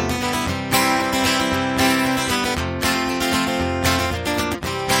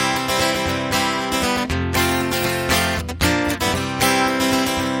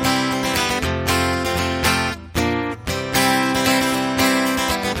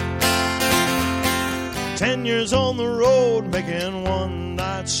 10 years on the road, making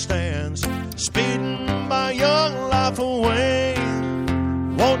one-night stands, speeding my young life away.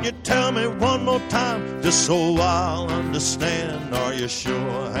 Won't you tell me one more time, just so I'll understand? Are you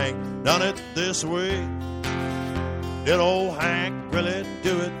sure Hank done it this way? Did old Hank really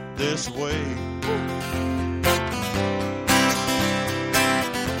do it this way?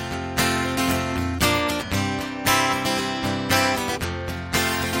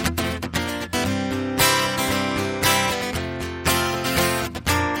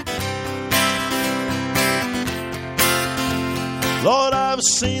 Lord, I've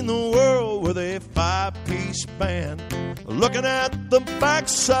seen the world with a five-piece band looking at the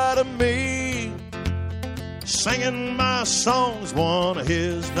backside of me, singing my songs, one of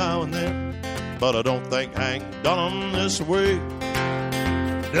his now and then. But I don't think Hank done them this way.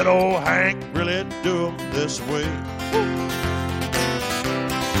 Did old Hank really do them this way?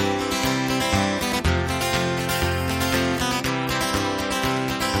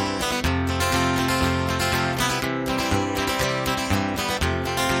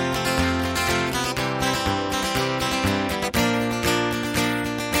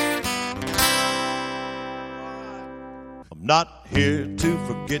 Not here to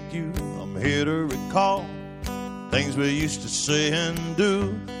forget you, I'm here to recall things we used to say and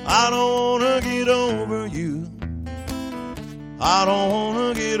do. I don't wanna get over you, I don't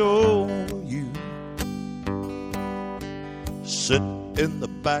wanna get over you. Sit in the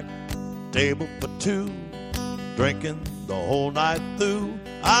back table for two, drinking the whole night through.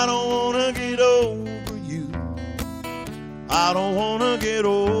 I don't wanna get over you, I don't wanna get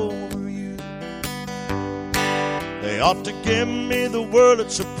over you. They ought to give me the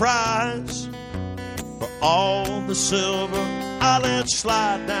Wurlitzer Prize for all the silver I let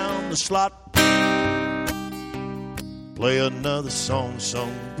slide down the slot. Play another song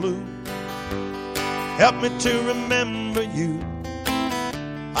sung blue, help me to remember you.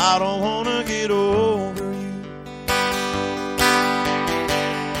 I don't wanna get over you.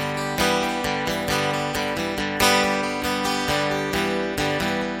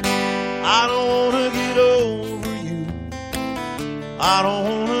 I don't wanna get over you, I don't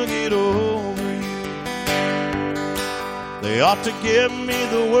wanna get over you. They ought to give me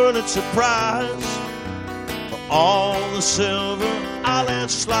the Wurlitzer Prize for all the silver I let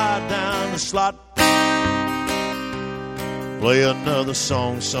slide down the slot. Play another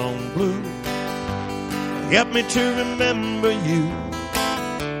song sung blue, help me to remember you.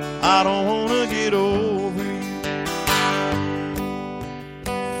 I don't wanna get over you.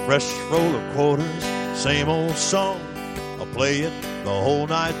 Fresh roll of quarters, same old song, I'll play it the whole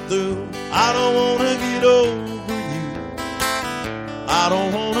night through. I don't wanna get over you, I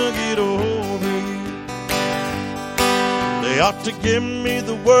don't want to get over you. They ought to give me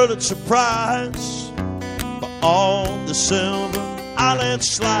the Wurlitzer Prize for all the silver I let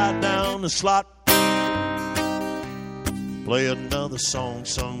slide down the slot. Play another song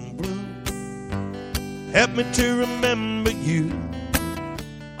sung blue. Help me to remember you.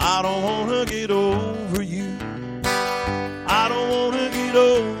 I don't want to get over you. I don't want to get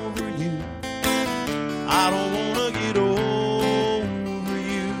over you. I don't want to get over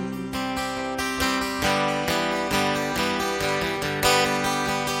you.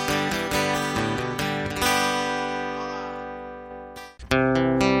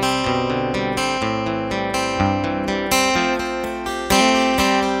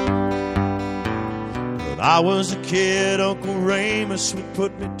 When I was a kid, Uncle Ramus would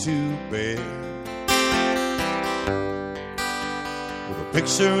put me to bed with a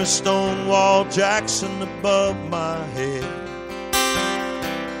picture of Stonewall Jackson above my head.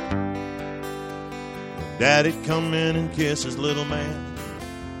 When Daddy'd come in and kiss his little man,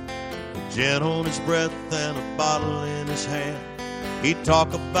 a gin on his breath and a bottle in his hand. He'd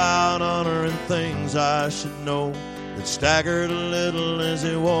talk about honor and things I should know, that staggered a little as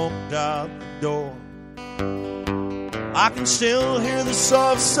he walked out the door. I can still hear the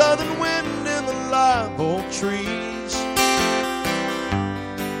soft southern wind in the live oak trees.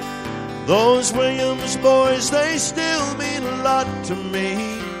 Those Williams boys, they still mean a lot to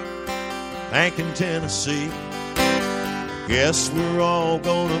me. Thanking Tennessee, guess we're all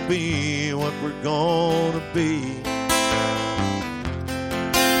gonna be what we're gonna be.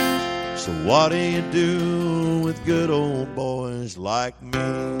 So what do you do with good old boys like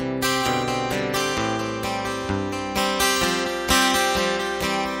me?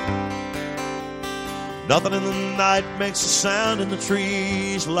 Nothing in the night makes a sound in the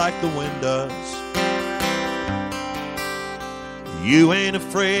trees like the wind does. You ain't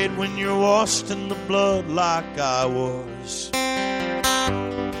afraid when you're washed in the blood like I was.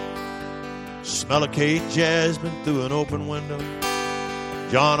 Smell of Kate Jasmine through an open window.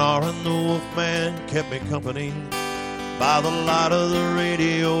 John Aaron the Wolfman kept me company. By the light of the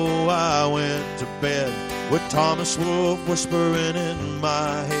radio I went to bed with Thomas Wolfe whispering in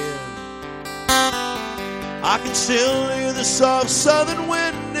my head. I can still hear the soft southern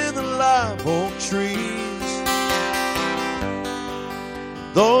wind in the live oak trees.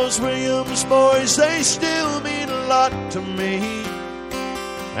 Those Williams boys, they still mean a lot to me.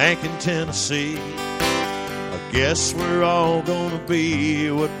 Hankin, Tennessee, I guess we're all gonna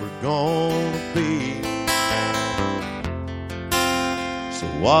be what we're gonna be. So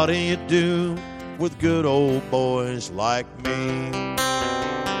what do you do with good old boys like me?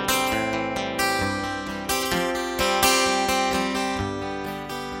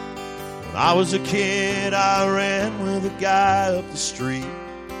 When I was a kid, I ran with a guy up the street.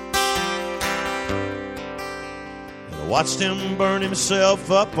 And I watched him burn himself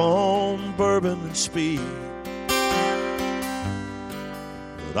up on bourbon and speed.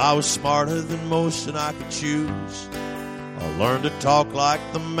 But I was smarter than most and I could choose. I learned to talk like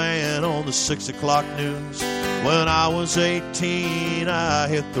the man on the 6 o'clock news. When I was 18, I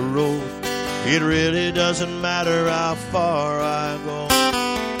hit the road. It really doesn't matter how far I go.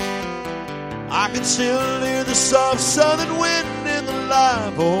 I can still hear the soft southern wind in the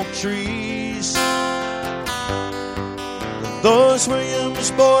live oak trees. But those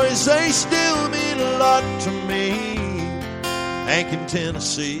Williams boys, they still mean a lot to me. Hankin,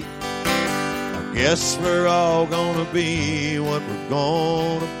 Tennessee, I guess we're all gonna be what we're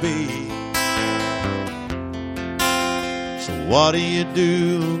gonna be. So what do you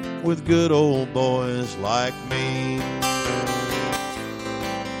do with good old boys like me?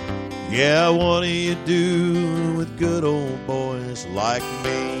 Yeah, what do you do with good old boys like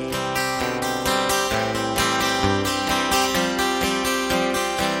me?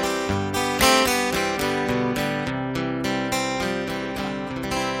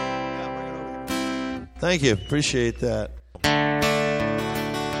 Thank you, appreciate that.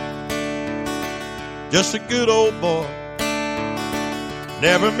 Just a good old boy,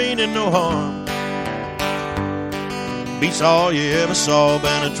 never meaning no harm. Beats all you ever saw,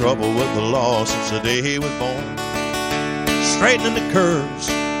 been in trouble with the law since the day he was born. Straightening the curves,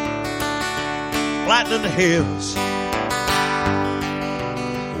 flattening the hills.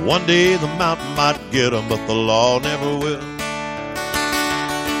 One day the mountain might get them, but the law never will.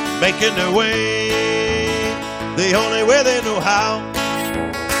 Making their way the only way they know how.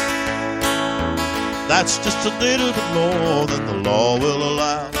 That's just a little bit more than the law will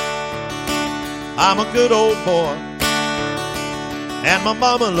allow. I'm a good old boy, and my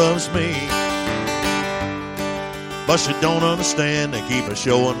mama loves me. But you don't understand. They keep a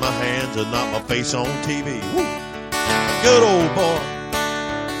show in my hands and not my face on TV. Woo. Good old boy,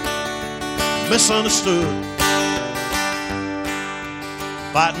 misunderstood,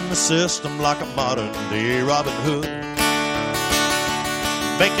 fighting the system like a modern day Robin Hood,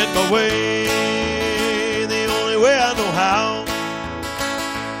 making my way the only way I know how.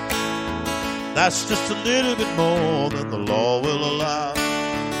 That's just a little bit more than the law will allow.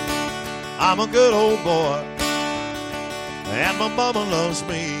 I'm a good old boy, and my mama loves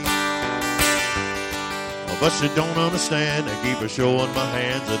me. But you don't understand. They keep a show in my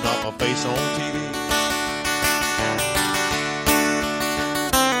hands and not my face on TV.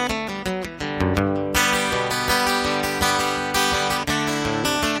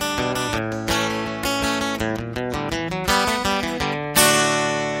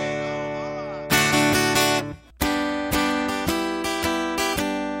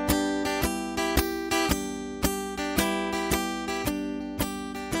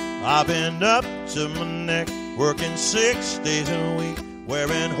 I've been up to my neck, working 6 days a week,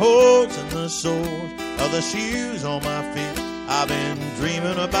 wearing holes in the soles of the shoes on my feet. I've been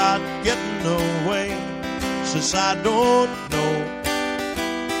dreaming about getting away since I don't know.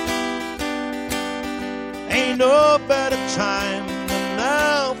 Ain't no better time than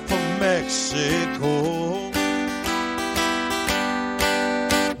now for Mexico.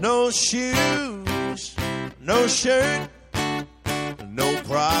 No shoes, no shirt, no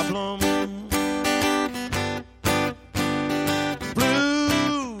problem.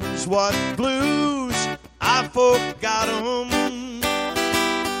 Blues, what blues? I forgot 'em.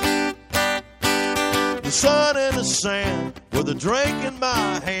 The sun and the sand, with a drink in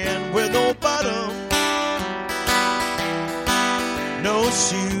my hand, with no bottom. No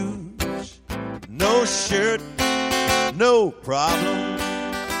shoes, no shirt, no problem.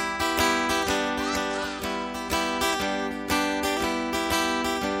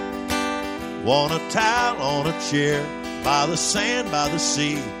 Want a towel on a chair, by the sand, by the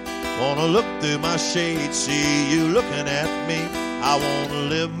sea. Wanna look through my shade, see you looking at me. I wanna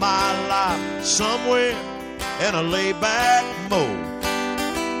live my life somewhere in a laid-back mode.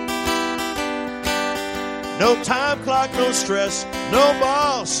 No time clock, no stress, no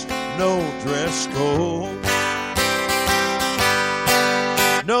boss, no dress code.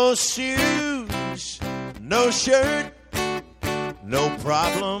 No shoes, no shirt, no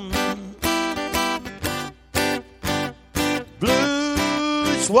problem.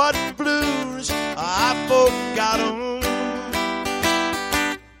 Blues, what blues? I forgot 'em.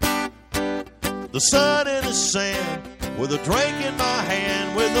 The sun in the sand, with a drink in my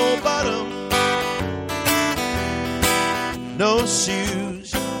hand, with no bottom. No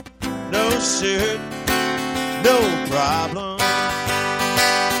shoes, no shirt, no problem.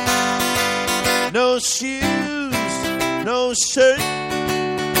 No shoes, no shirt,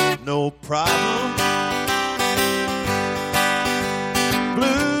 no problem.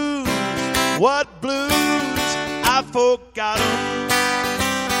 Blues, what blues? I forgot 'em.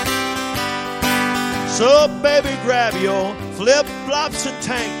 So baby, grab your flip-flops and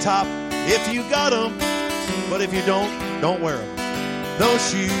tank top if you got 'em. But if you don't wear 'em. No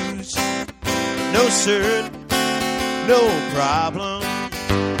shoes, no shirt, no problem.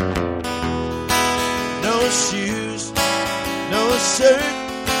 No shoes, no shirt,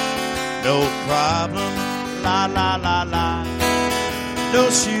 no problem. La la la la. No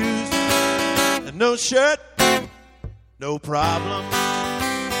shoes, no shirt, no problem.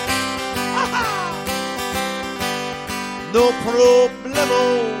 No problemo.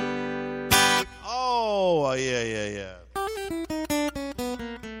 Oh, yeah.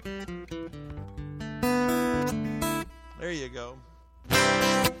 There you go.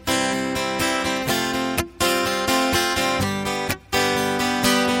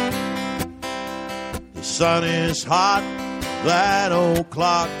 The sun is hot, that old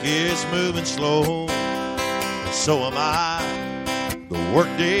clock is moving slow. So am I. The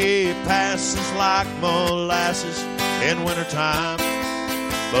workday passes like molasses in wintertime.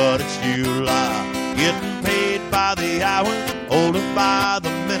 But it's July, getting paid by the hour, older by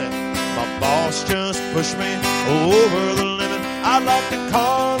the minute. My boss just pushed me over the limit. I'd like to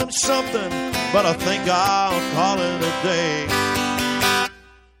call him something, but I think I'll call it a day.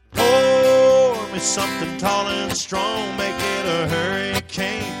 Pour me something tall and strong, make it a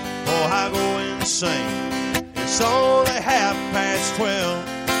hurricane, or I go insane. It's only 12:30,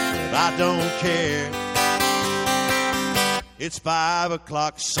 but I don't care. It's 5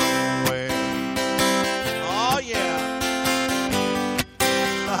 o'clock somewhere. Oh, yeah.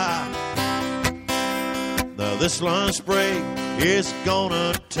 Now, this lunch break is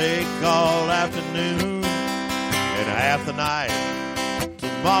gonna take all afternoon. and half the night.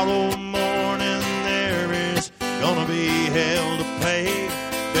 Tomorrow morning there is gonna be hell to pay.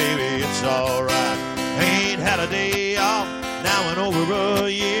 Baby, it's alright. Ain't had a day off now in over a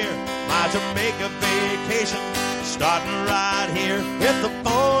year. My Jamaica vacation starting right here. If the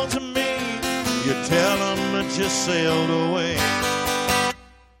phone's to me, you tell them I just sailed away.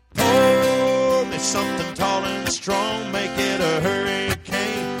 Pour me something tall and strong, make it a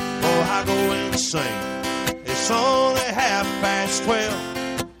hurricane, or I go insane. It's only 12:30,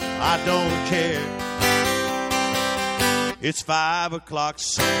 I don't care. It's 5 o'clock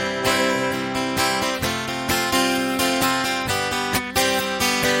somewhere.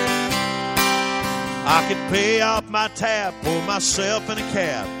 I could pay off my tab, pull myself in a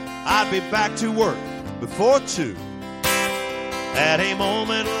cab. I'd be back to work before 2. At a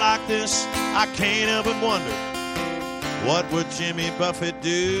moment like this, I can't help but wonder, what would Jimmy Buffett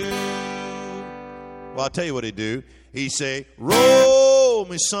do? Well, I'll tell you what he'd do. He'd say, roll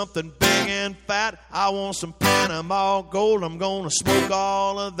me something big and fat. I want some Panama gold. I'm going to smoke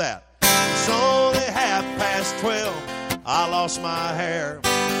all of that. It's only 12:30. I lost my hair.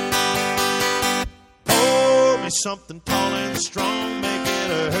 Pour me something tall and strong. Make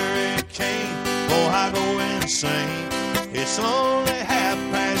it a hurricane, or I go insane. It's only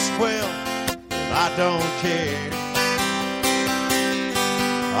 12:30. I don't care.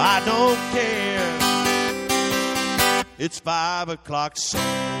 I don't care. It's 5 o'clock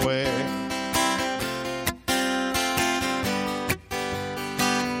somewhere.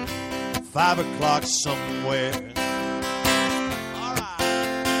 Five o'clock somewhere. All right.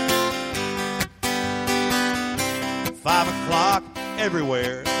 5 o'clock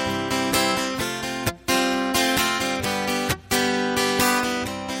everywhere.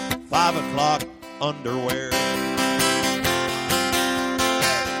 Five o'clock underwear.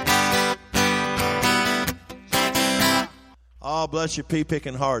 Oh, bless your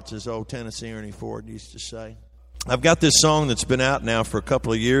pea-picking hearts, as old Tennessee Ernie Ford used to say. I've got this song that's been out now for a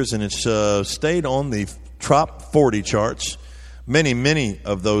couple of years, and it's stayed on the top 40 charts many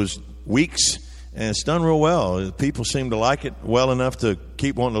of those weeks, and it's done real well. People seem to like it well enough to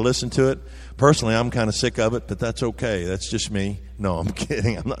keep wanting to listen to it. Personally, I'm kind of sick of it, but that's okay. That's just me. No, I'm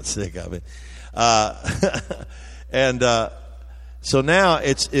kidding. I'm not sick of it. So now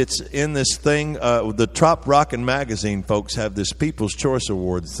it's in this thing. The Trop Rockin' magazine folks have this People's Choice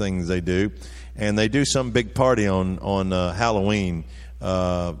Awards thing they do, and they do some big party on Halloween,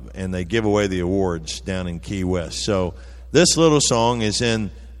 and they give away the awards down in Key West. So this little song is in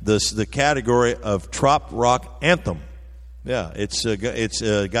the category of Trop Rock Anthem. Yeah, it's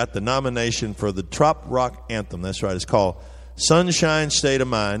got the nomination for the Trop Rock Anthem. That's right. It's called Sunshine State of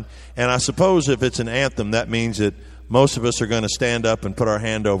Mind. And I suppose if it's an anthem, that means that most of us are going to stand up and put our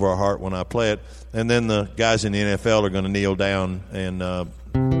hand over our heart when I play it, and then the guys in the NFL are going to kneel down and I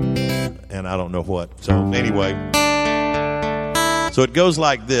don't know what. So anyway, so it goes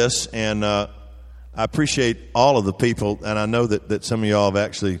like this, and I appreciate all of the people, and I know that some of y'all have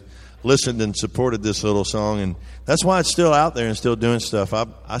actually listened and supported this little song, and that's why it's still out there and still doing stuff.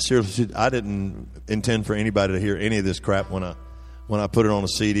 I seriously, I didn't intend for anybody to hear any of this crap when I put it on a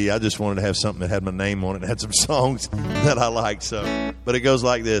CD. I just wanted to have something that had my name on it and had some songs that I liked. So, but it goes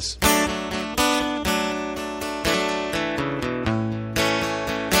like this.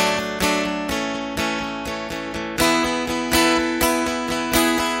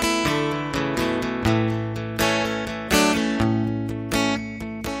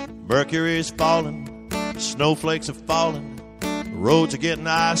 Mercury's falling, snowflakes are falling, the roads are getting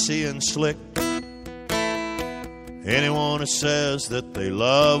icy and slick. Anyone who says that they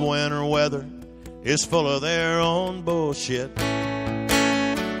love winter weather is full of their own bullshit.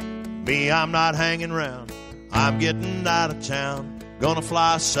 Me, I'm not hanging around. I'm getting out of town. Gonna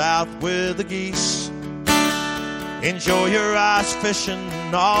fly south with the geese. Enjoy your ice fishing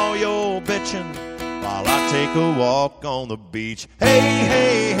and all your bitching while I take a walk on the beach. Hey,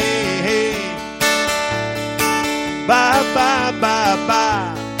 hey, hey, hey. Bye, bye, bye,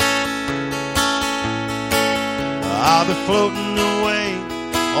 bye. I'll be floating away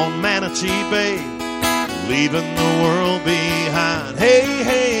on Manatee Bay, leaving the world behind. Hey,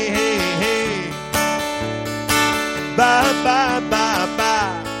 hey, hey, hey. Bye, bye, bye,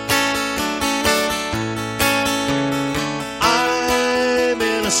 bye. I'm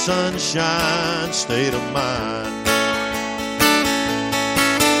in a sunshine state of mind.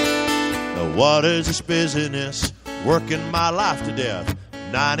 Now what is this business? Working my life to death,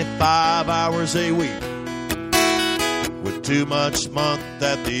 95 hours a week. With too much month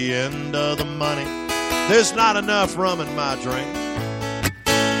at the end of the money, there's not enough rum in my drink.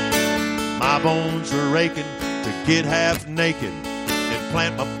 My bones are aching to get half naked and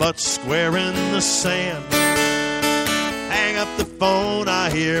plant my butt square in the sand. Hang up the phone, I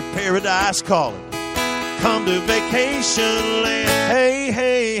hear paradise calling. Come to vacation land. Hey,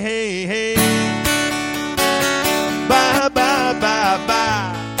 hey, hey, hey. Bye, bye, bye,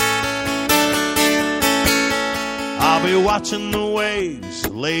 bye. I'll be watching the waves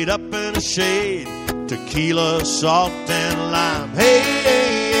laid up in a shade. Tequila, salt, and lime. Hey,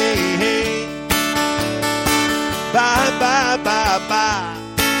 hey, hey, hey. Bye, bye, bye, bye.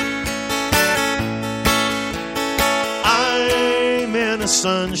 I'm in a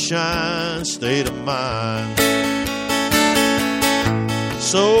sunshine state of mind.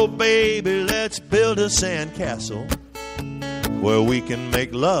 So, baby, let's build a sandcastle where we can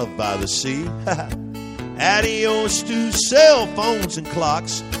make love by the sea. Adios to cell phones and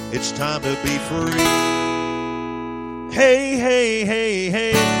clocks. It's time to be free. Hey, hey, hey,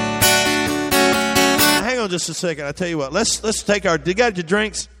 hey. Hang on just a second. I tell you what. Let's take our. You got your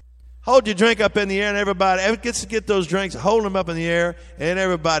drinks? Hold your drink up in the air, and everybody gets to get those drinks. Hold them up in the air, and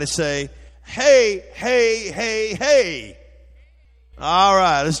everybody say, "Hey, hey, hey, hey." All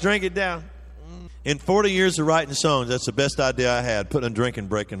right, let's drink it down. In 40 years of writing songs, that's the best idea I had, putting a drinking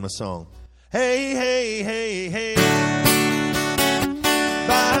break in my song. Hey, hey, hey, hey.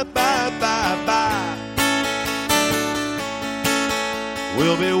 Bye, bye, bye, bye.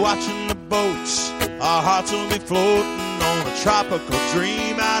 We'll be watching the boats. Our hearts will be floating on a tropical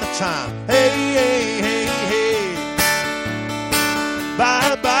dream out of time. Hey, hey, hey, hey.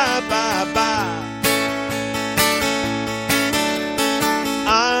 Bye, bye, bye, bye.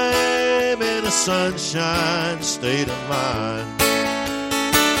 I'm in a sunshine state of mind.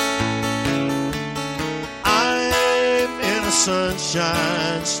 I'm in a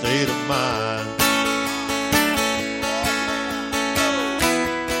sunshine state of mind.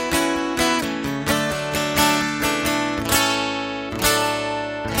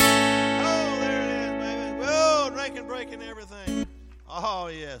 Everything. Oh,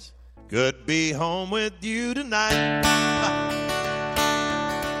 yes. Could be home with you tonight.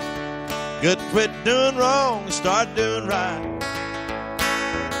 Good quit doing wrong, start doing right.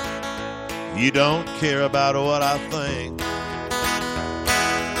 You don't care about what I think.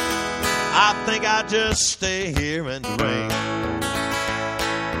 I think I just stay here and drink.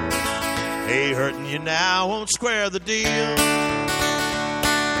 Hey, hurting you now won't square the deal.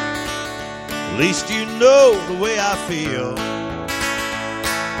 At least you know the way I feel.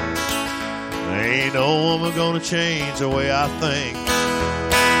 Ain't no woman gonna change the way I think.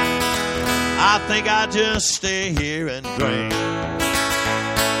 I think I just stay here and drink.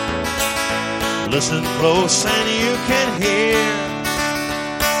 Listen close and you can hear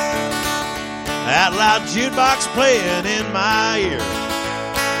that loud jukebox playing in my ear.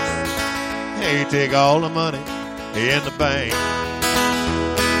 Hey, take all the money in the bank.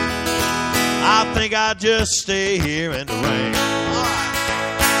 I think I just stay here and drink.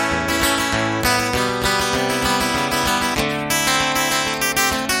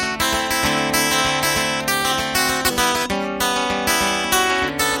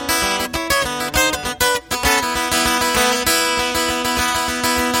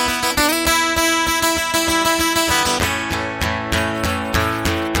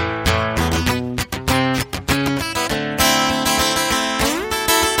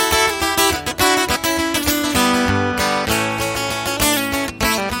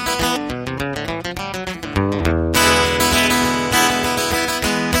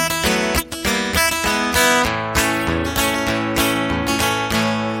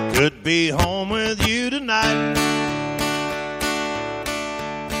 Could be home with you tonight.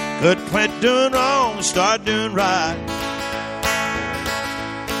 Could quit doing wrong, start doing right.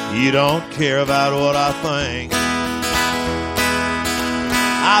 You don't care about what I think.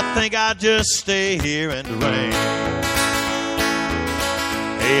 I think I just stay here and drink.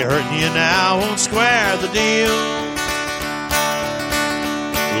 Hey, hurting you now won't square the deal.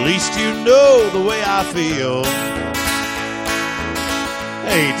 At least you know the way I feel.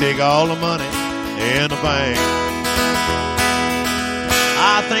 Hey, take all the money in the bank.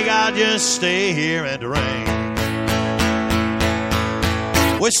 I think I'll just stay here and drink.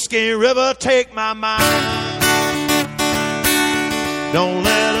 Whiskey River, take my mind. Don't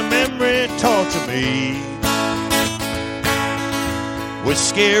let a memory torture me.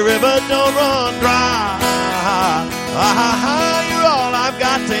 Whiskey River, don't run dry. You're all I've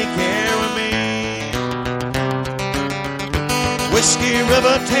got, take care of me. Whiskey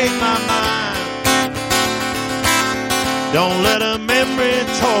River, take my mind. Don't let a memory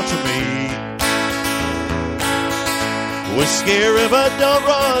torture me. Whiskey River, don't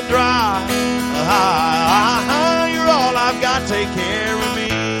run dry. You're all I've got, take care of me.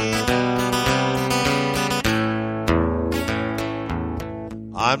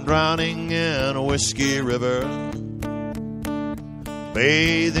 I'm drowning in a whiskey river,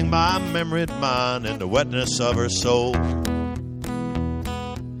 bathing my memory mind in the wetness of her soul,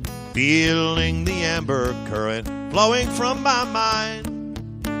 feeling the amber current flowing from my mind,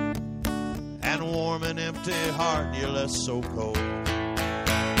 and warm and empty heart you left so cold.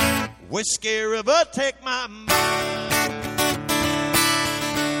 Whiskey river, take my mind,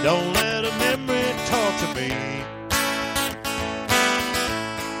 don't let a memory torture me.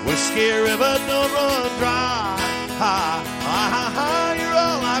 Whiskey river, don't run dry. You're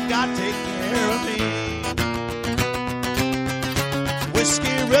all I've got, take care of me.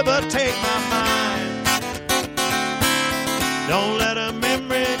 Whiskey river, take my mind, don't let a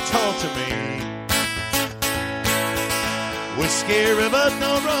memory torture me. Whiskey river,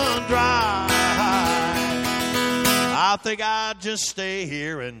 don't run dry. I think I'll just stay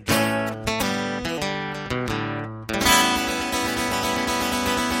here and drink.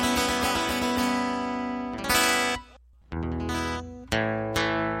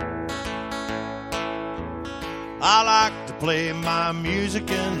 I like to play my music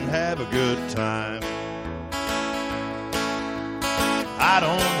and have a good time. I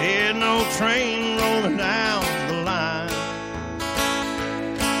don't hear no train rolling down the line.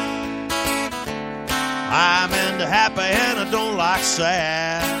 I'm into happy and I don't like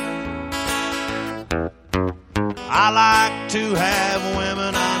sad. I like to have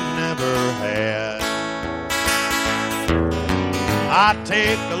women I never had. I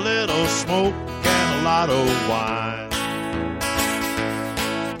take a little smoke and a lot of wine.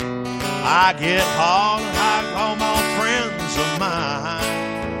 I get hard and I call my friends of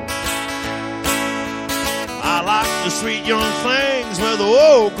mine. I like the sweet young things with the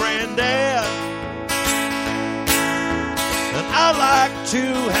old granddad. And I like to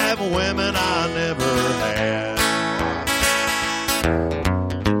have women I never had.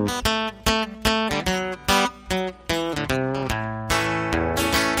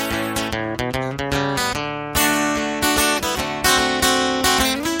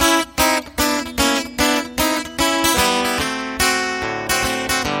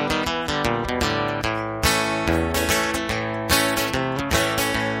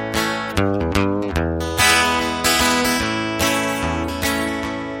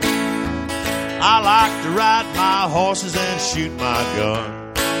 I like to ride my horses and shoot my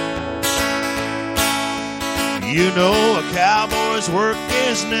gun. You know a cowboy's work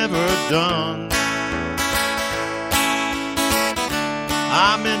is never done.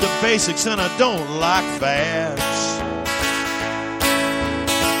 I'm into basics and I don't like fads.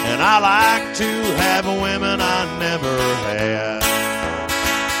 And I like to have women I never had.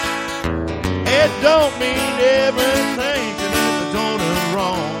 It don't mean everything to me that's going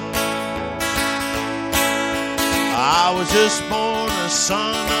wrong. I was just born the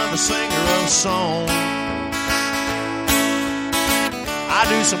son of a singer of song. I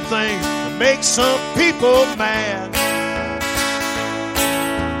do some things that make some people mad.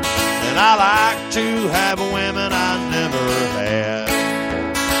 And I like to have women I never had.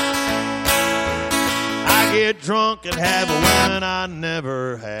 I get drunk and have women I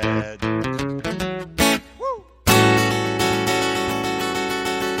never had.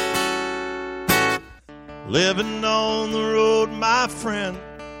 Living on the road, my friend,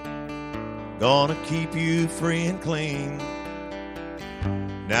 gonna keep you free and clean.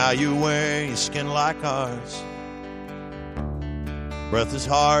 Now you're wearing your skin like ours, breath as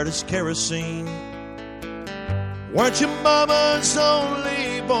hard as kerosene. Weren't your mama's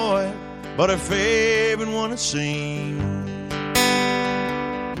only boy, but her favorite one it seemed.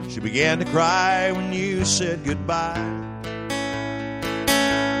 She began to cry when you said goodbye.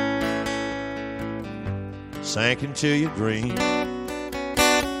 Sank into your dream.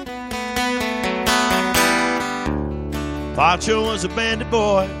 Pancho was a bandit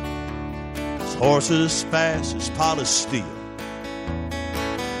boy, his horses fast as polished steel.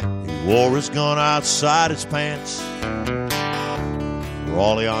 He wore his gun outside his pants for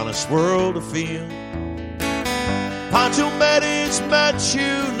all the honest world to feel. Pancho met his match,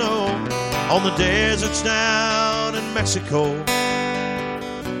 you know, on the deserts down in Mexico.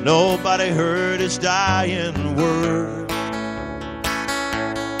 Nobody heard his dying word.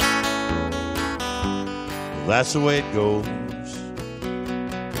 That's the way it goes.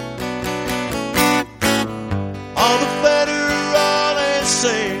 All the federales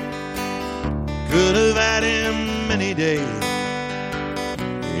say could have had him any day.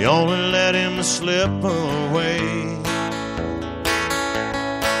 They only let him slip away.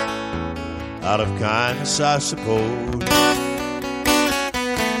 out of kindness, I suppose.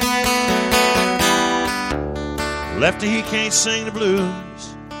 Lefty, he can't sing the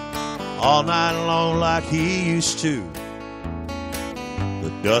blues all night long like he used to. The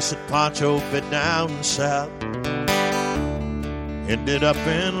dusted Pancho bit down the south ended up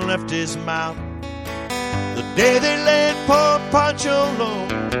in Lefty's mouth. The day they laid poor Pancho low,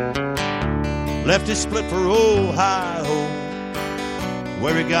 Lefty split for Ohio,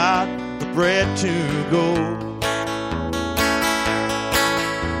 where he got the bread to go.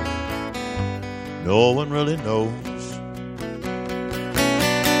 No one really knows.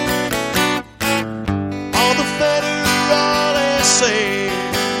 All the federales say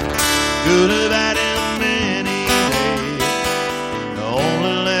could have had him any day,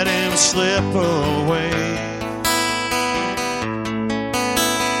 only let him slip away.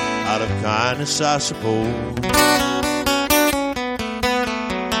 Out of kindness, I suppose.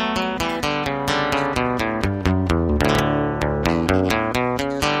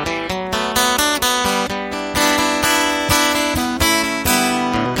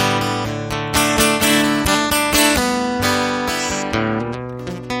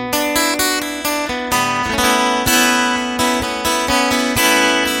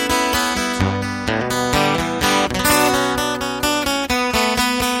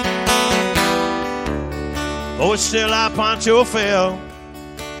 Oh, it's still how Pancho fell,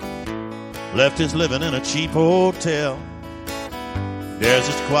 left his living in a cheap hotel. There's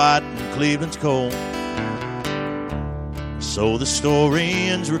it's quiet and Cleveland's cold, so the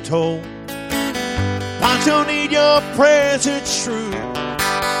stories were told. Pancho, need your prayers, it's true.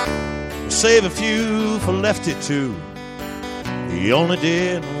 Save a few for Lefty too. He only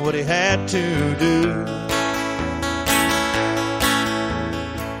did what he had to do.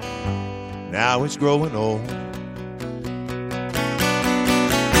 Now he's growing old.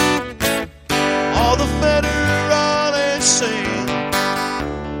 All the federales say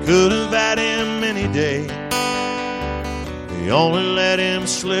could have had him any day. They only let him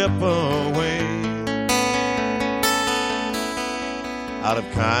slip away. Out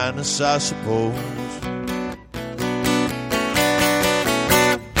of kindness, I suppose.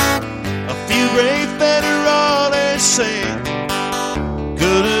 A few great federales say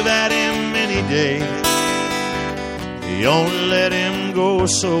could have had him any day. They only let him go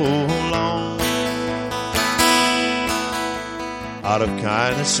so long. Out of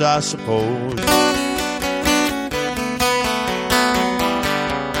kindness, I suppose.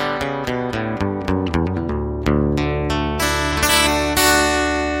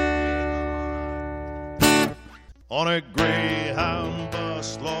 On a Greyhound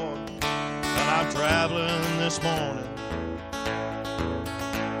bus, Lord, and I'm traveling this morning.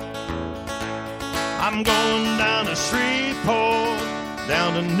 I'm going down to Shreveport,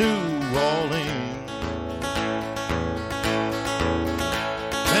 down to New Orleans.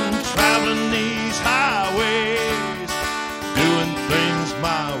 Been traveling these highways, doing things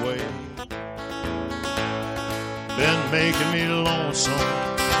my way. Been making me lonesome,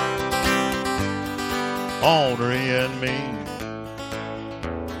 ornery and mean.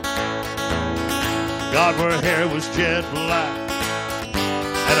 God, her hair was jet black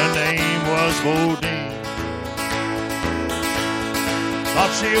and her name was Bodine.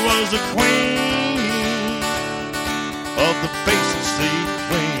 Thought she was the queen of the faces sea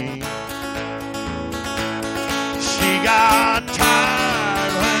queen. She got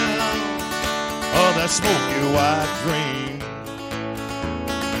tired of that smoky white dream.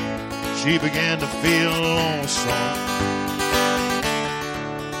 She began to feel lonesome,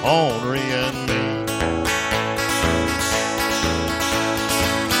 ornery and mean.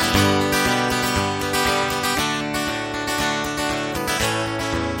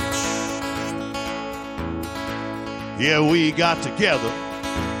 Yeah, we got together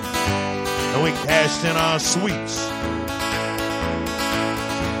and we cashed in our sweets,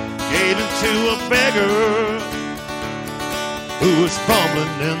 gave it to a beggar who was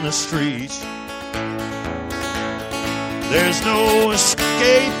fumbling in the streets. There's no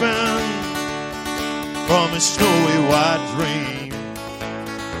escaping from his snowy white dream,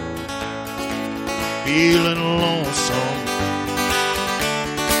 feeling lonesome,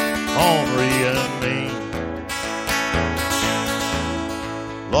 ornery and mean.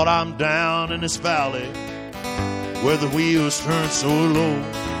 Lord, I'm down in this valley where the wheels turn so low.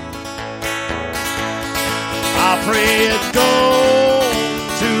 I pray it go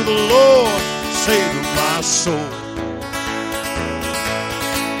to the Lord, Savior of my soul.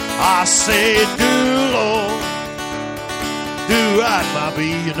 I say, do, Lord, do right by me,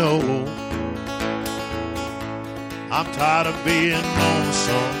 you know. I'm tired of being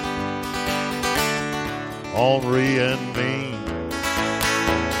lonesome, ornery and mean.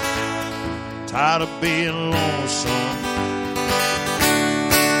 Tired of being lonesome,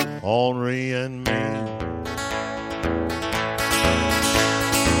 ornery and mean.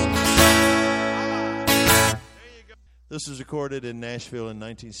 This was recorded in Nashville in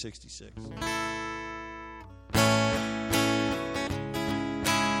 1966.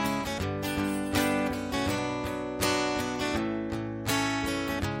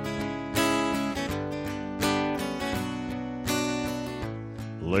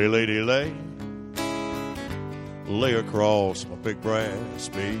 Lay, lady, lay, lay across my big brass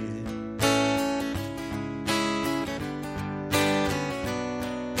bed.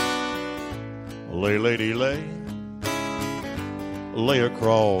 Lay, lady, lay, lay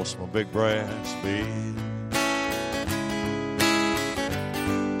across my big brass bed.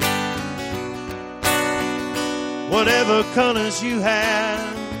 Whatever colors you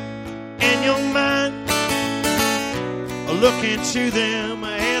have in your mind, I look into them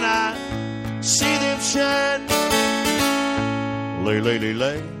and I see them shine. Lay, lady,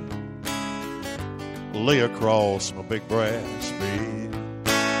 lay, lay across my big brass bed.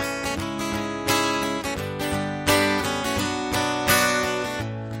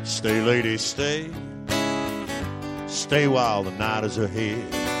 Stay, lady, stay, stay while the night is ahead.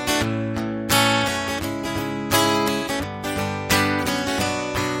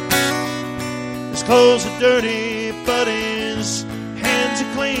 His clothes are dirty, but his hands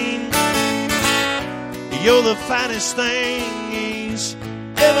are clean. You're the finest thing he's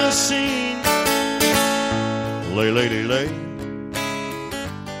ever seen. Lay, lady, lay,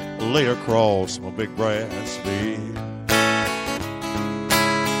 lay across my big brass bed.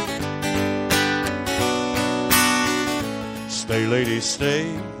 Stay, lady,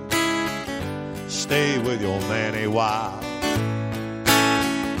 stay, stay with your man a while.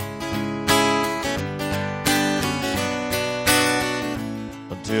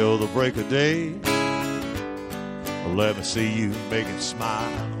 Until the break of day, let me see you make it smile.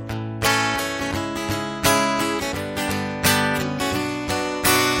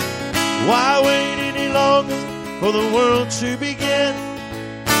 Why wait any longer for the world to begin?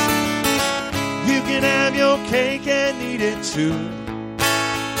 You can have your cake and eat it too.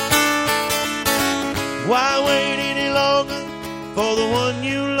 Why wait any longer for the one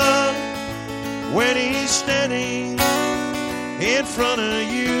you love when he's standing in front of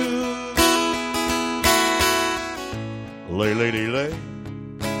you? Lay, lady, lay,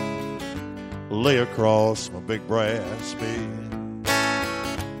 lay across my big brass bed.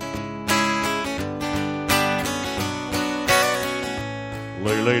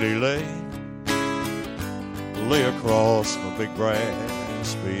 Lay, lady, lay, lay across my big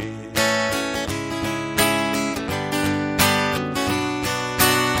brass bed.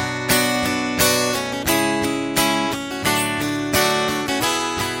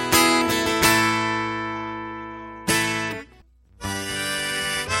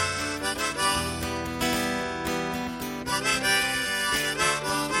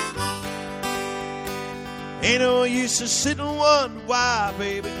 Ain't no use to sit and wonder why,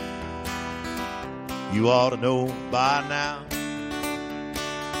 baby. You ought to know by now.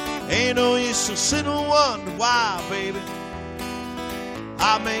 Ain't no use to sit and wonder why, baby.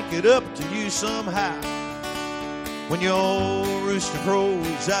 I make it up to you somehow. When your rooster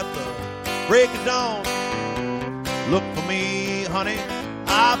crows at the break of dawn, look for me, honey,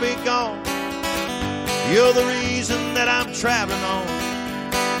 I'll be gone. You're the reason that I'm traveling on.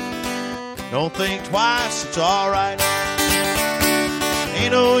 Don't think twice, it's alright.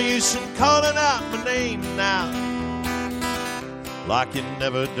 Ain't no use in calling out my name now like you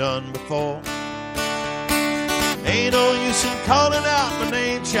never done before. Ain't no use in calling out my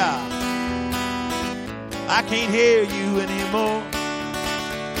name, child. I can't hear you anymore.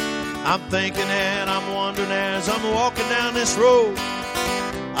 I'm thinking and I'm wondering as I'm walking down this road.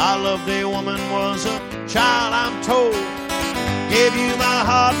 I loved a woman, was a child, I'm told. Give you my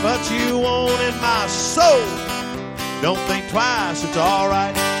heart, but you wanted my soul. Don't think twice, it's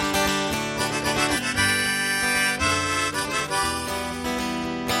alright.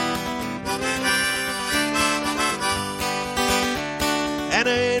 And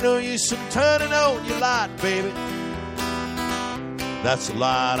there ain't no use in turning on your light, baby. That's a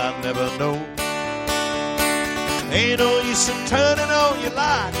light I never know. Ain't no use in turning on your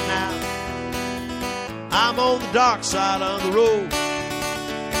light now. I'm on the dark side of the road.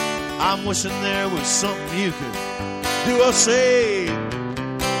 I'm wishing there was something you could do or say.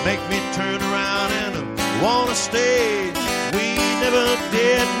 Make me turn around and wanna stay. We never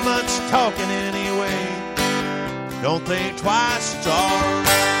did much talking anyway. Don't think twice, it's alright.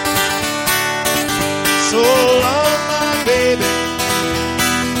 So long, my baby.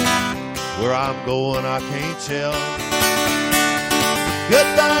 Where I'm going, I can't tell.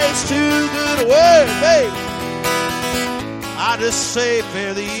 Goodbye's too good a word, baby. I just say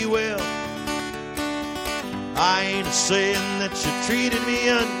fare thee well. I ain't saying that you treated me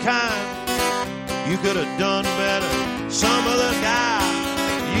unkind. You could have done better, some other guy.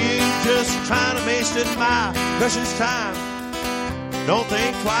 You just trying to waste my precious time. Don't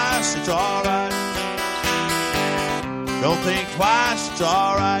think twice, it's alright. Don't think twice, it's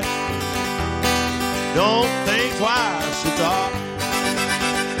alright. Don't think twice, it's alright.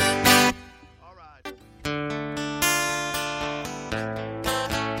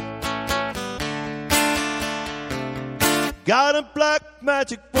 Got a black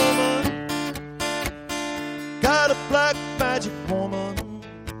magic woman. Got a black magic woman.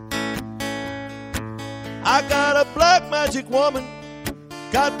 I got a black magic woman.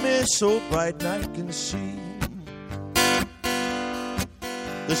 Got me so bright I can see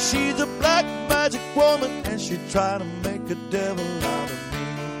that she's a black magic woman, and she try to make a devil out of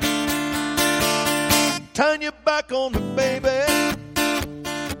me. Turn your back on me, baby.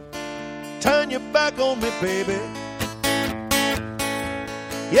 Turn your back on me, baby.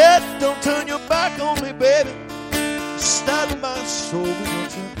 Yeah, don't turn your back on me, baby. Stab my soul with your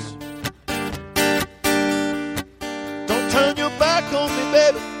tricks. Don't turn your back on me,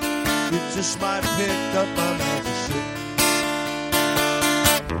 baby. You just might pick up my magic shit.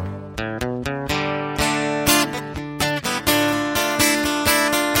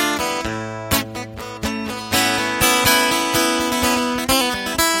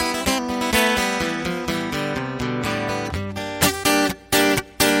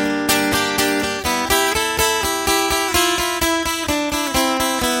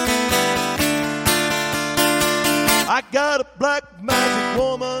 Got a black magic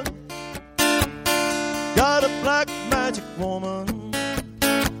woman. Got a black magic woman.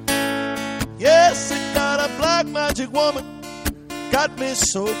 Yes, I got a black magic woman. Got me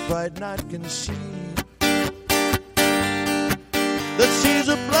so bright I can see that she's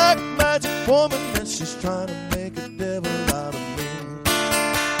a black magic woman, and she's trying to make a devil out of me.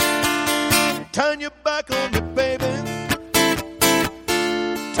 Turn your back on me, baby.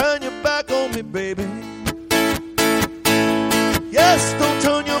 Turn your back on me, baby. Yes, don't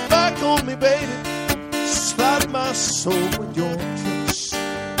turn your back on me, baby. Slide my soul with your tricks.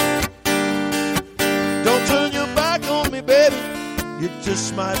 Don't turn your back on me, baby. You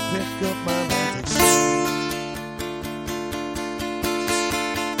just might pick up my magic soul.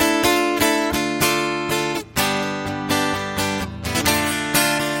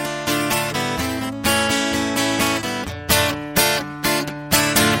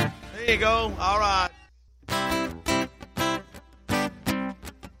 There you go. All right.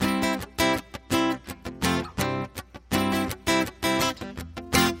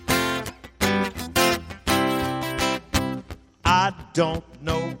 I don't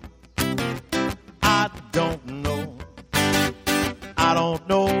know. I don't know. I don't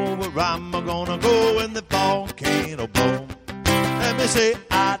know where I'm gonna go when the volcano blows. Let me say,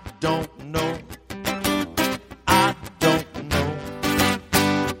 I don't know. I don't know.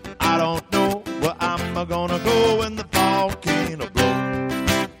 I don't know where I'm gonna go when the volcano blows.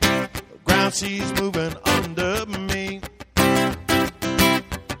 The ground sea's moving under me.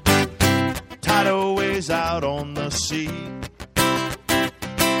 Tidal waves out on the sea.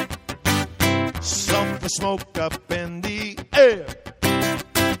 Sulphur smoke up in the air.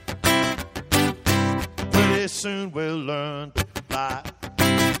 Pretty soon we'll learn to fly.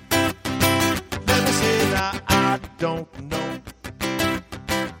 Let me say now, I don't know.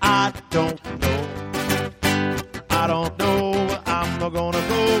 I don't know. I don't know where I'm gonna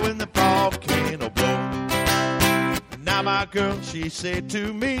go when the volcano blows. Now my girl, she said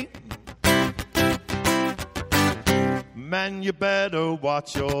to me, man, you better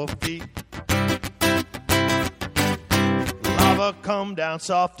watch your feet. Lava come down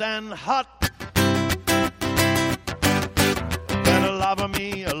soft and hot. Better love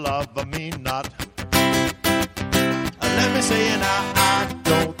me or love me not. Let me say it now, I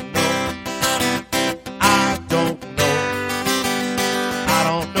don't know. I don't know. I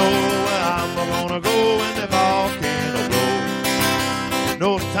don't know where I'm gonna go when the volcano blows.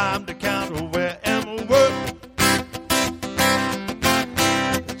 No time to count or where am I work.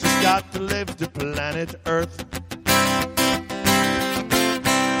 Just got to live the planet Earth.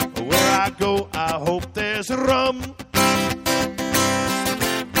 Where I go, I hope there's rum.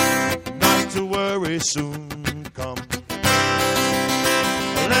 Not to worry, soon come.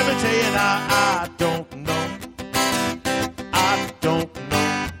 Let me tell you now, I don't know. I don't know.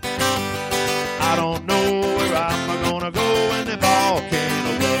 I don't know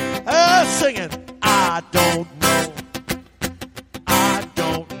singing. I don't know. I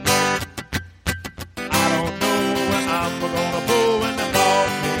don't know. I don't know where I'm gonna go when the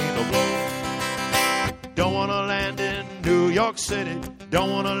volcano blows. Don't wanna land in New York City.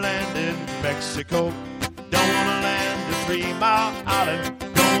 Don't wanna land in Mexico. Don't wanna land in 3 Mile Island.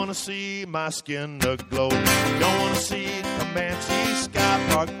 Don't wanna see my skin aglow. Don't wanna see Comanche Sky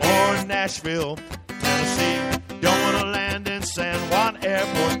Park or Nashville, Tennessee. Don't wanna land in San Juan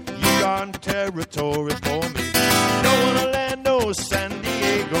Airport, Yukon territory for me. Don't wanna land no San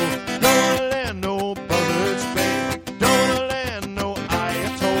Diego. Don't wanna land no Buzzards Bay. Don't wanna land no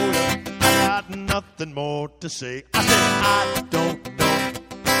Ayatollah. I got nothing more to say. I said I don't know.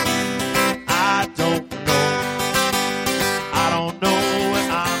 I don't know. I don't know where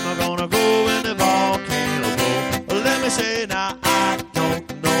I'm gonna go when the volcano blows. Let me say now, I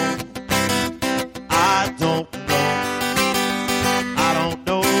don't know. I don't know. I don't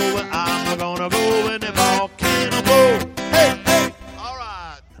know where I'm gonna go when the volcano blows. Hey, hey, all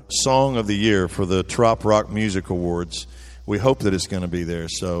right. Song of the Year for the Trop Rock Music Awards. We hope that it's going to be there.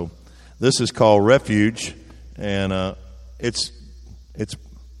 So this is called Refuge, and it's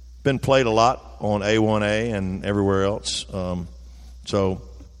been played a lot on A1A and everywhere else. So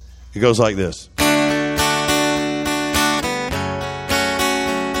it goes like this.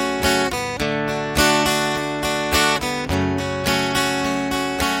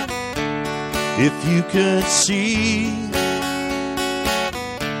 If you could see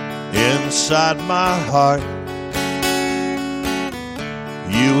inside my heart,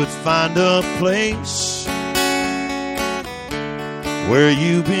 you would find a place where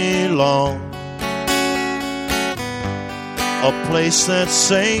you belong, a place that's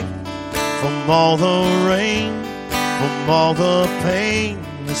safe from all the rain, from all the pain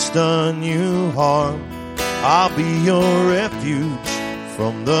that's done you harm. I'll be your refuge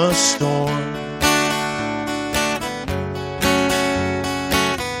from the storm.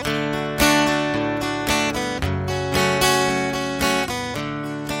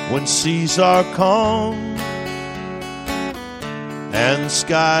 When seas are calm and the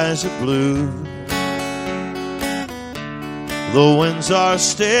skies are blue, the winds are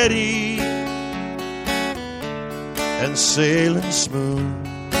steady and sailing smooth.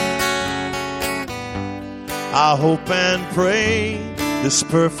 I hope and pray this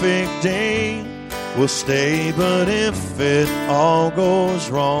perfect day will stay, but if it all goes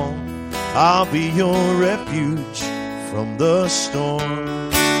wrong, I'll be your refuge from the storm.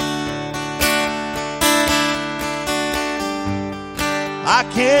 I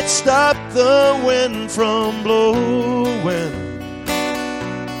can't stop the wind from blowing.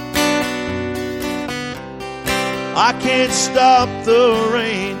 I can't stop the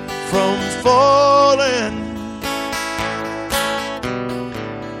rain from falling.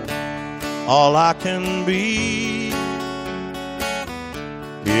 All I can be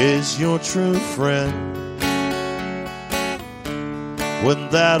is your true friend. When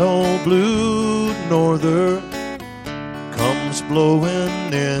that old blue norther comes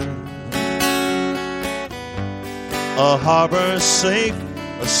blowing in, a harbor safe,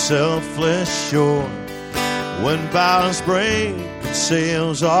 a selfless shore. When bows break and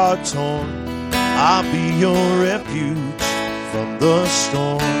sails are torn, I'll be your refuge from the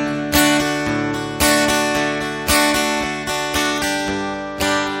storm.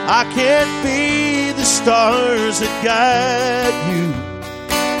 I can't be the stars that guide you.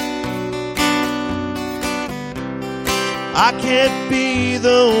 I can't be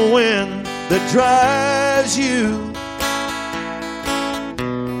the wind that drives you.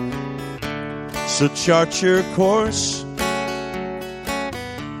 So chart your course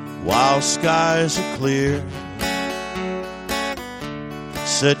while skies are clear.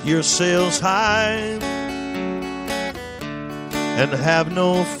 Set your sails high and have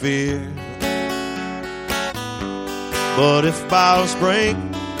no fear. But if bows break,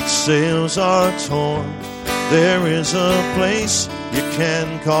 sails are torn, there is a place you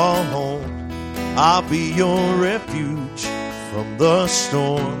can call home. I'll be your refuge from the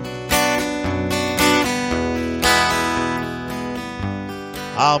storm.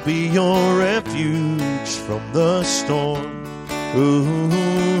 I'll be your refuge from the storm. Ooh,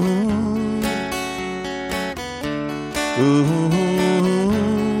 ooh.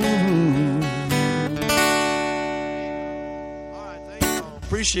 All right, thank y'all.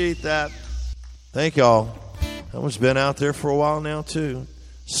 Appreciate that. Thank y'all. That one's been out there for a while now, too.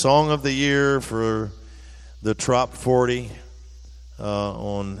 Song of the Year for the Trop 40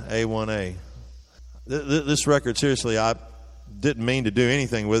 on A1A. This record, seriously, I didn't mean to do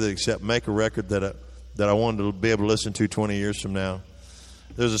anything with it except make a record that I wanted to be able to listen to 20 years from now.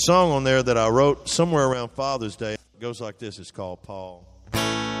 There's a song on there that I wrote somewhere around Father's Day. It goes like this. It's called Paul.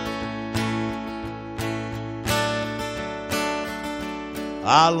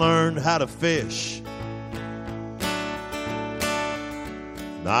 I learned how to fish.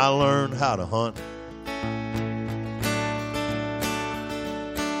 And I learned how to hunt.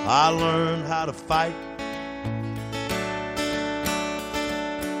 I learned how to fight.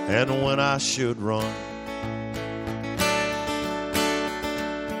 And when I should run.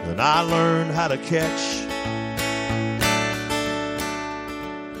 Then I learned how to catch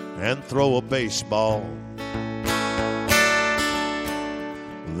and throw a baseball.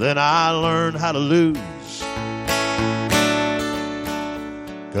 Then I learned how to lose,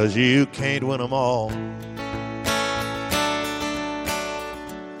 'cause you can't win them all.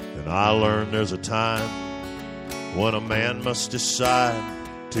 And I learned there's a time when a man must decide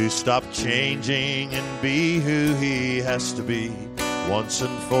to stop changing and be who he has to be once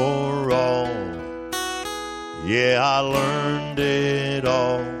and for all. Yeah, I learned it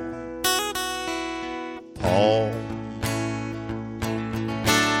all. Paul.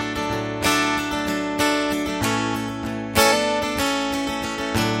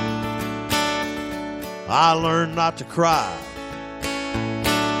 I learned not to cry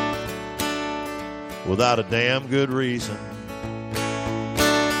without a damn good reason.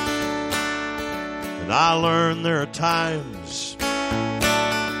 And I learned there are times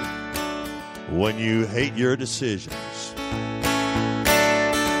when you hate your decisions.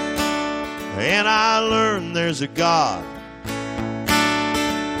 And I learned there's a God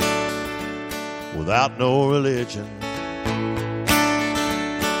without no religion.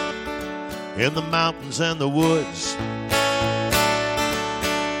 In the mountains and the woods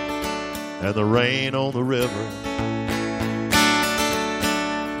and the rain on the river.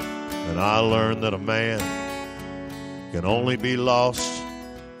 And I learned that a man can only be lost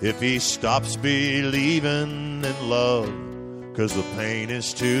if he stops believing in love, 'cause the pain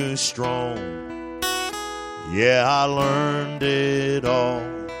is too strong. Yeah, I learned it all.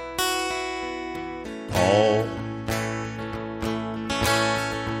 Paul.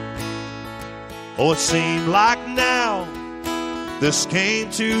 Oh, it seemed like now this came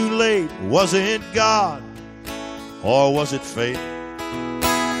too late. Was it God or was it fate?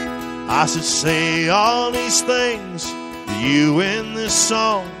 I should say all these things to you in this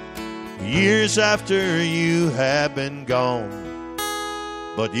song years after you have been gone.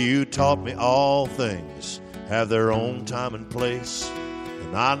 But you taught me all things have their own time and place.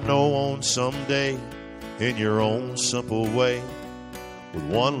 And I know on some day, in your own simple way, with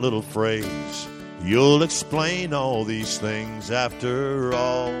one little phrase, you'll explain all these things after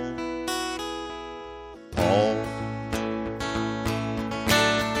all. Paul.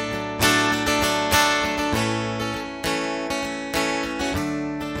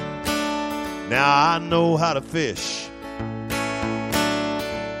 Now I know how to fish,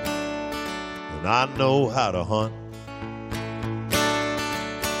 and I know how to hunt.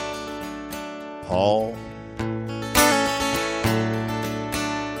 Paul.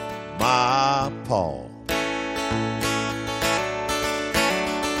 My Paul.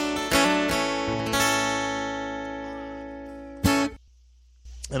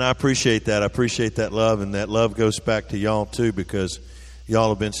 And I appreciate that. I appreciate that love, and that love goes back to y'all too, because y'all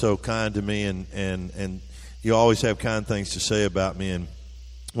have been so kind to me, and you always have kind things to say about me. And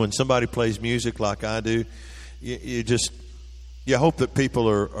when somebody plays music like I do, you hope that people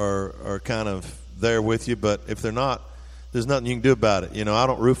are kind of there with you, but if they're not, there's nothing you can do about it. You know, I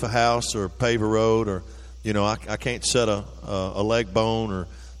don't roof a house or pave a road, or, you know, I can't set a leg bone or,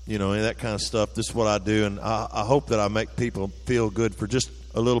 you know, any of that kind of stuff. This is what I do, and I hope that I make people feel good for just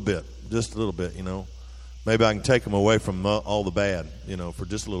a little bit, you know. Maybe I can take them away from all the bad, you know, for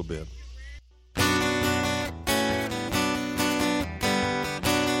just a little bit.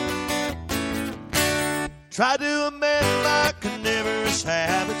 Tried to amend my carnivorous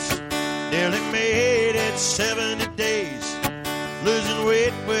habits, nearly made it 70 days. Losing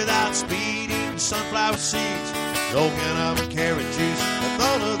weight without speed, eating sunflower seeds, soaking up carrot juice, the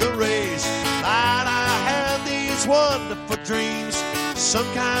thought of the rays. Thought I had these wonderful dreams,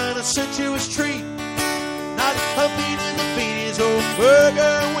 some kind of sensuous treat. Not a bean in the beanies or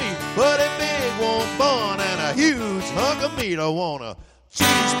burger wheat, but a big warm bun and a huge hunk of meat. I want a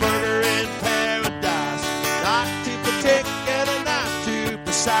cheeseburger in paradise, not too particular, not too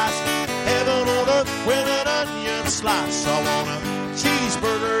precise. Heaven on earth with an onion slice. I want a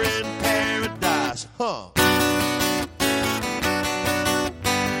cheeseburger in paradise, huh?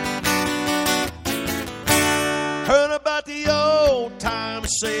 Heard about the old-time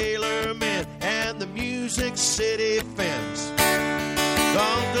sailor men and the Music City Fins. The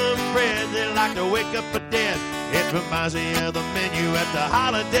of bread. They like to wake up the dead. It reminds me of the menu at the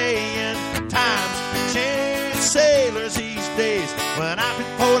Holiday Inn. Times change, sailors these days. When I'm in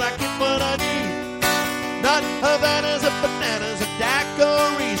port, I get what I need. Not Havanas or bananas or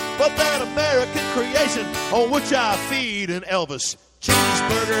daiquiris, but that American creation on which I feed an Elvis.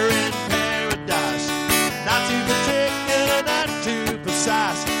 Cheeseburger in paradise. Not too particular, not too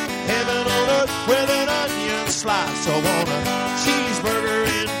precise. Heaven on earth with an onion slice. I want a cheeseburger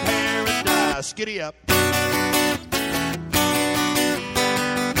in paradise. Giddy up.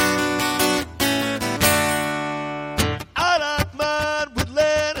 I like mine with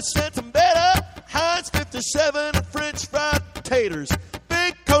lettuce and tomato, Heinz 57 and French fried potatoes,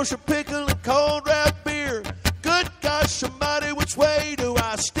 big kosher pickle and cold draft beer. Good gosh almighty, which way do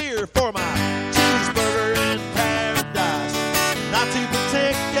I steer for my cheeseburger in paradise? Not too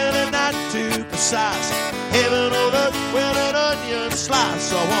particular, not too precise. Heaven on earth with an onion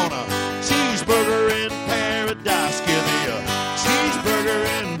slice. I want a cheeseburger in paradise. Give me a cheeseburger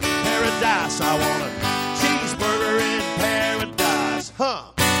in paradise. I want a cheeseburger in paradise. Huh.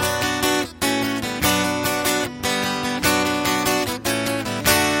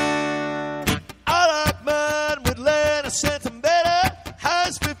 I like mine with lettuce and tomato,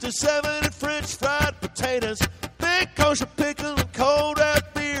 Heinz 57 and French fried potatoes, big kosher pickle and cold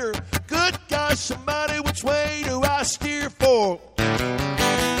draft beer. Good gosh almighty, which way do I steer for?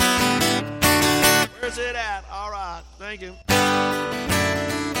 Where's it at? All right, thank you.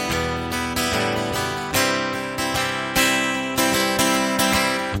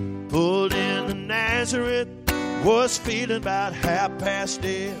 Pulled into Nazareth, was feeling about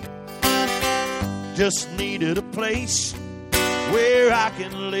dead. Just needed a place where I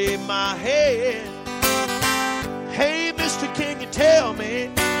can lay my head. Hey, mister, can you tell me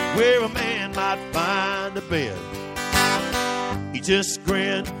where a man might find a bed? He just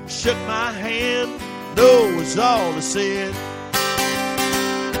grinned, shook my hand, no was all he said.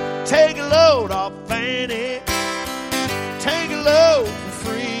 Take a load off Fanny, take a load for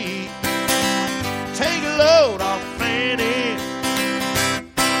free. Take a load off Fanny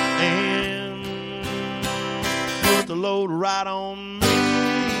and put the load right on me.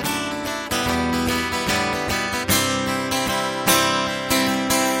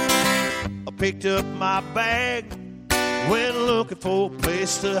 I picked up my bag, went looking for a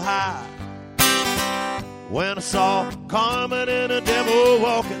place to hide. When I saw Carmen and a devil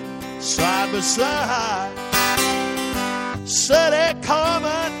walking side by side, said, hey,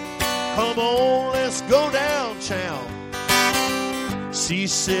 Carmen, come on, let's go downtown. She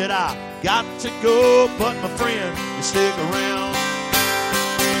said, I got to go, but my friend, you stick around.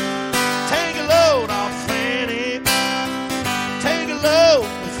 Take a load off Fanny, take a load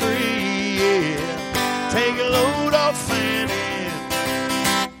for free, yeah. Take a load off Fanny,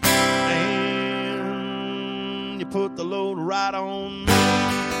 and you put the load right on me.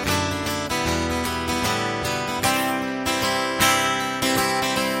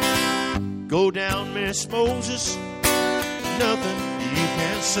 Go down, Miss Moses, nothing you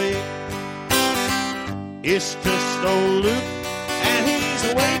can say. It's just old Luke, and he's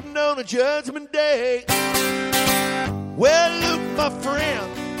waiting on a judgment day. Well, Luke, my friend,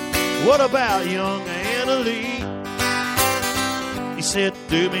 what about young Anna Lee? He said,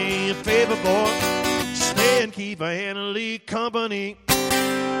 do me a favor, boy, stay and keep Anna Lee company.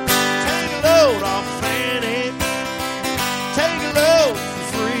 Take a load off Fanny, take a load for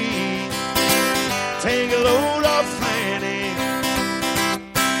free. Take a load off Fanny,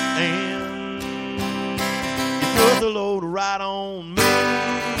 and you put the load right on me.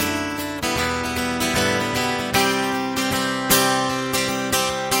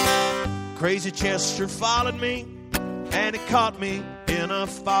 Crazy Chester followed me, and he caught me in a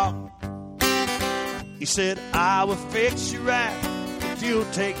fog. He said, I will fix you right if you'll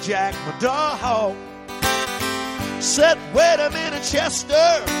take Jack, my dog. Said, wait a minute,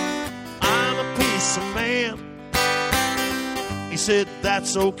 Chester, I'm a piece of man. He said,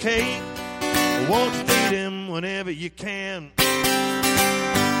 that's okay, won't you feed him whenever you can. Take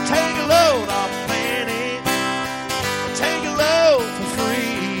a load off Fanny, take a load for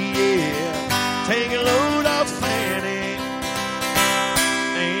free, yeah. Take a load off Fanny,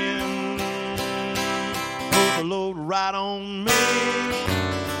 and put the load right on me.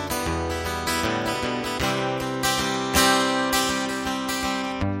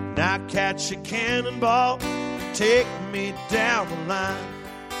 Now catch a cannonball, take me down the line.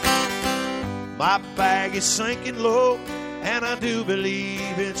 My bag is sinking low, and I do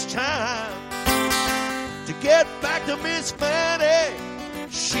believe it's time to get back to Miss Fanny.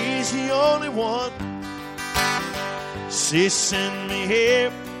 She's the only one. She sent me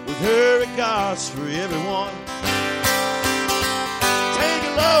here with her regards for everyone. Take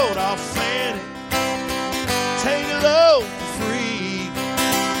a load off Fanny. Take a load for free.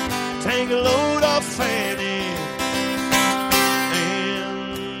 Take a load off Fanny.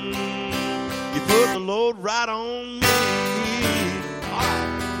 And you put the load right on me.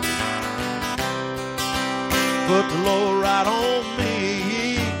 Put the load right on me.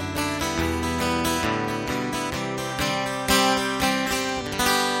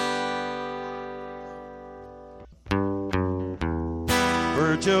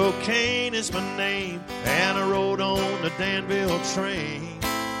 Virgil Kane is my name, and I rode on the Danville train.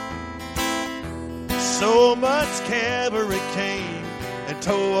 So much cavalry came and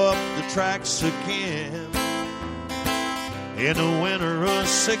tore up the tracks again. In the winter of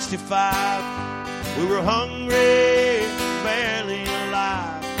 '65, we were hungry, barely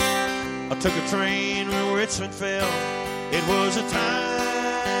alive. I took a train where Richmond fell. It was a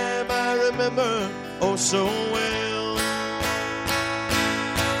time I remember oh so well.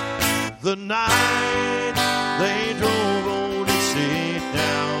 The night they drove old Dixie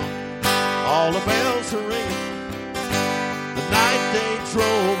down, all the bells were ringing. The night they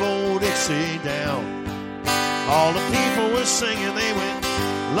drove old Dixie down, all the people were singing. They went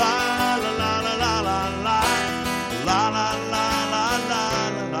la la la la la la la la la la la la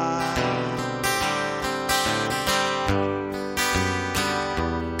la.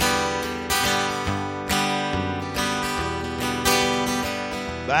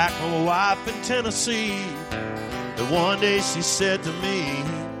 Back my wife in Tennessee, and one day she said to me,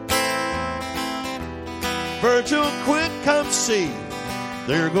 Virgil, quick, come see,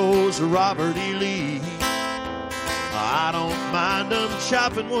 there goes Robert E. Lee. I don't mind them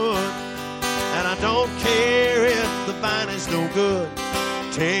chopping wood, and I don't care if the vine is no good.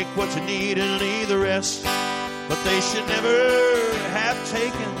 Take what you need and leave the rest, but they should never have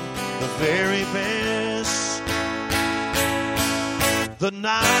taken the very best. The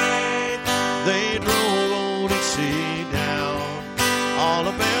night they drove old Dixie down, all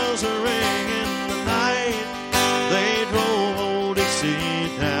the bells are ringing. The night they drove old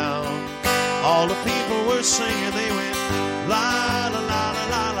Dixie down, all the people were singing. They went la la la la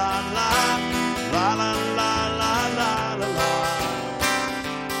la la la la la la la la la.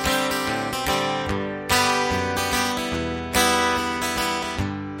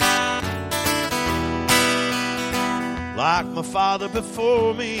 Like my father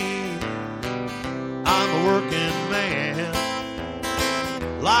before me, I'm a working man.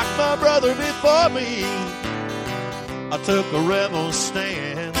 Like my brother before me, I took a rebel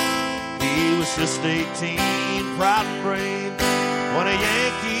stand. He was just 18, proud and brave, when a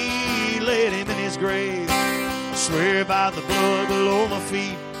Yankee laid him in his grave. I swear by the blood below my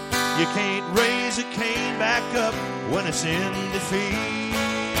feet, you can't raise a cane back up when it's in defeat.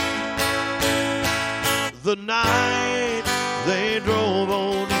 The night they drove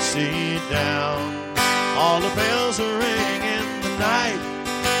old Dixie down, all the bells are ringing. The night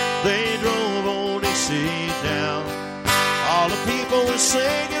they drove old Dixie down, all the people were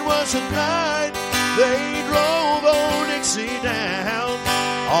singing. It was the night they drove old Dixie down,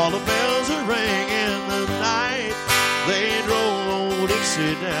 all the bells are ringing. The night they drove old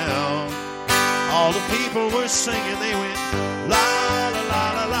Dixie down, all the people were singing. They went la la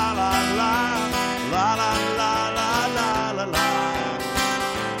la la la la la la la la la la la.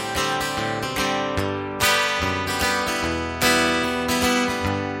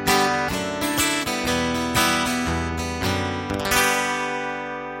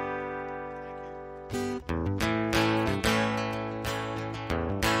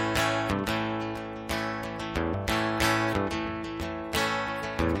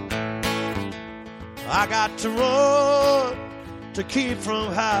 I got to run to keep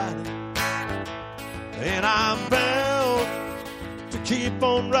from hiding, and I'm bound to keep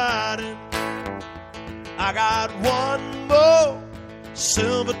on riding. I got one more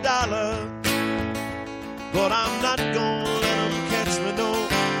silver dollar, but I'm not gonna let them catch me, no,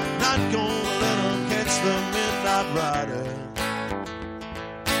 not gonna let them catch the midnight rider.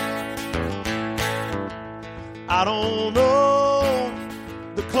 I don't know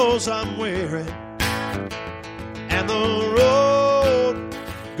the clothes I'm wearing, and the road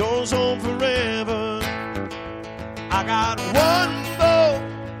goes on forever. I got one more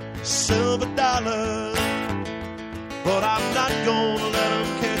silver dollar, but I'm not gonna let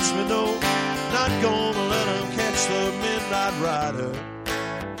them catch me, no, not gonna let them catch the midnight rider.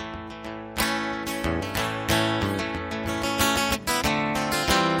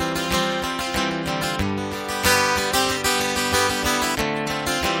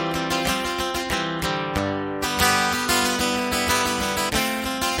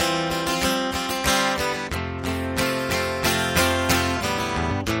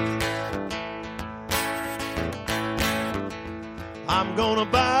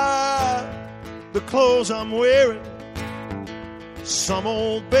 clothes I'm wearing, some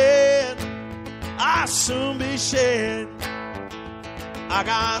old bed I'll soon be sharing. I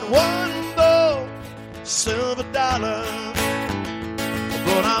got one gold silver dollar,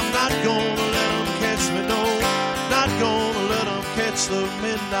 but I'm not gonna let them catch me, no, not gonna let them catch the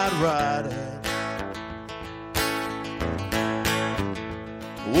midnight rider.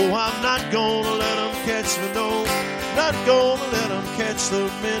 Oh, I'm not gonna let them catch me, no, not gonna let them catch the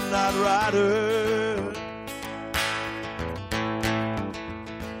midnight rider.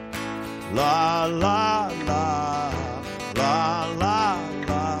 La, la, la, la, la, la,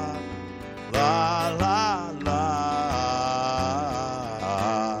 la, la,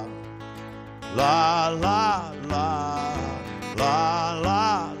 la, la, la, la, la, la,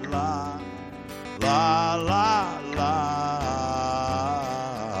 la, la, la, la.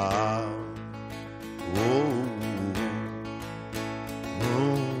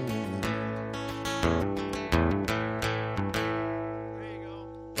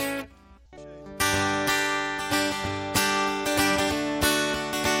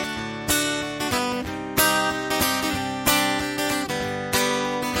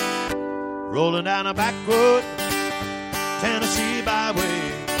 Rolling down a back road, Tennessee byway,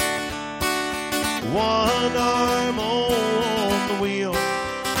 one arm on the wheel,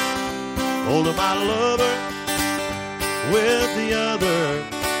 holding my lover with the other,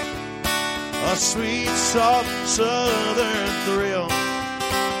 a sweet, soft southern thrill.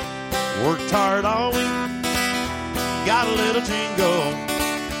 Worked hard all week, got a little jingle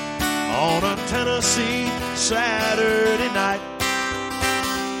on a Tennessee Saturday night.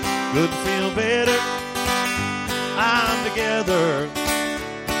 Couldn't feel better, I'm together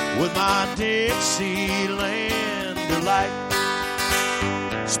with my Dixieland delight.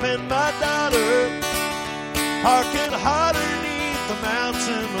 Spend my dollar parking hard underneath the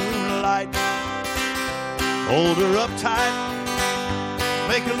mountain moonlight. Hold her up tight,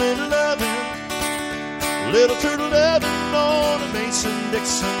 make a little loving, little turtle loving on a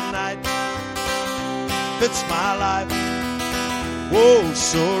Mason-Dixon night. Fits my life, whoa,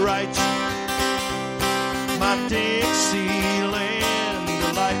 so right, my Dixieland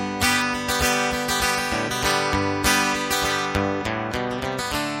delight.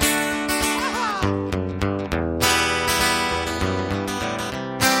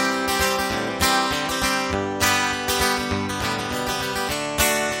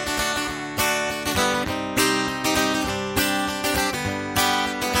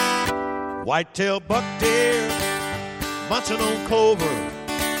 Whitetail buck deer munching on clover,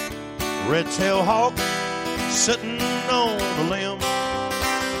 red-tailed hawk sitting on a limb,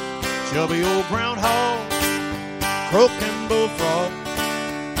 chubby old groundhog, croaking bullfrog,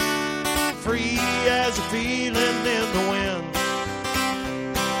 free as a feeling in the wind.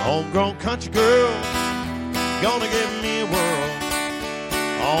 Homegrown country girl, gonna give me a whirl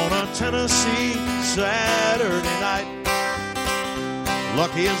on a Tennessee Saturday night.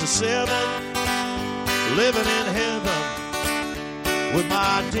 Lucky as a seven, living in heaven with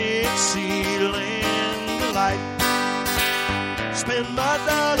my Dixieland delight. Spend my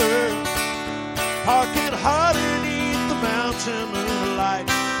dollar parking hard underneath the mountain moonlight.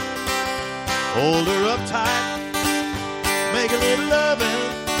 Hold her up tight, make a little loving,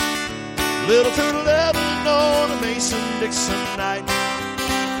 little turtle loving on a Mason-Dixon night.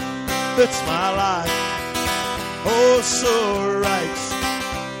 Fits my life, oh so right,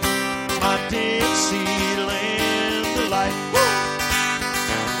 my Dixieland delight.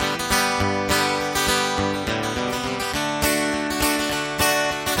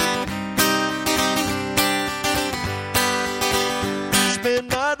 Spend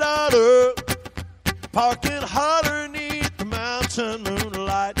my dollar parking hard underneath the mountain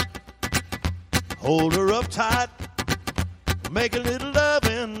moonlight. Hold her up tight, make a little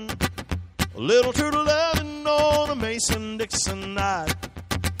loving, a little turtle loving on a Mason-Dixon night.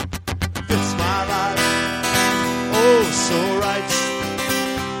 Fits my life, oh so right,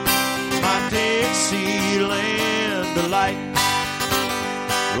 my Dixieland delight.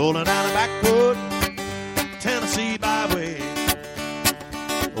 Rolling down a back road, Tennessee byway,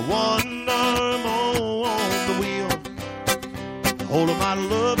 one arm on the wheel, holding my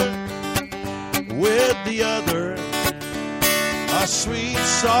lover with the other, a sweet,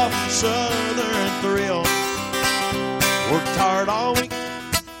 soft southern thrill. Worked hard all week,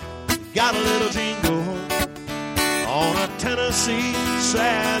 got a little jingle on a Tennessee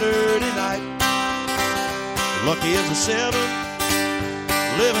Saturday night. Lucky as a seven,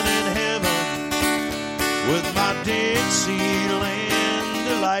 living in heaven with my Dixieland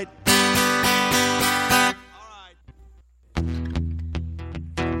delight. All right.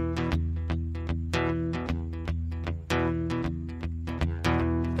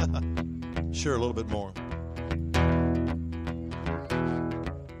 Sure, a little bit more.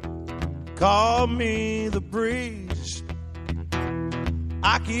 Call me the breeze,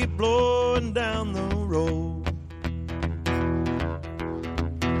 I keep blowing down the road.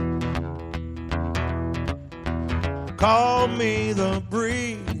 Call me the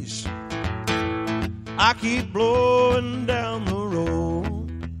breeze, I keep blowing down the road.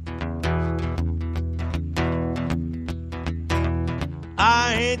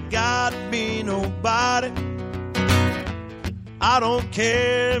 I ain't got me nobody, I don't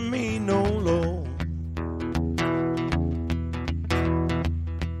care me no load.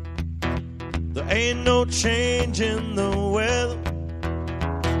 There ain't no change in the weather,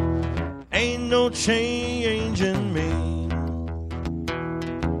 ain't no change in me.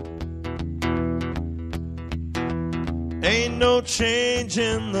 Ain't no change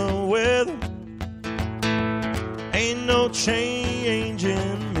in the weather, ain't no change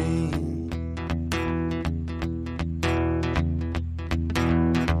in me.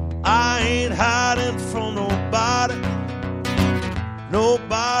 I ain't hiding from nobody,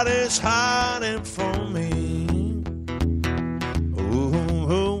 nobody's hiding from me.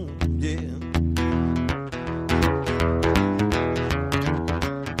 Ooh, yeah.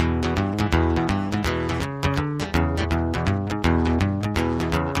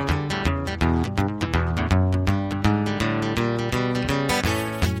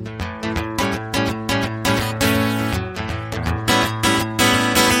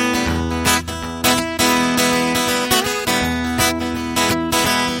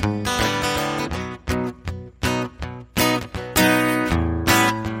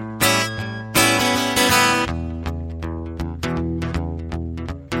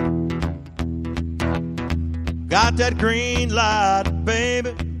 Got that green light,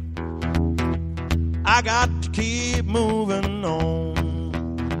 baby, I got to keep moving on.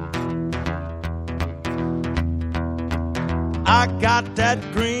 I got that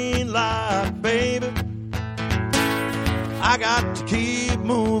green light, baby, I got to keep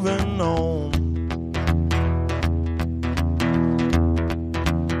moving on.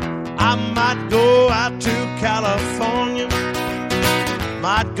 I might go out to California,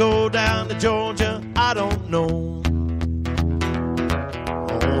 might go down to Georgia, I don't know.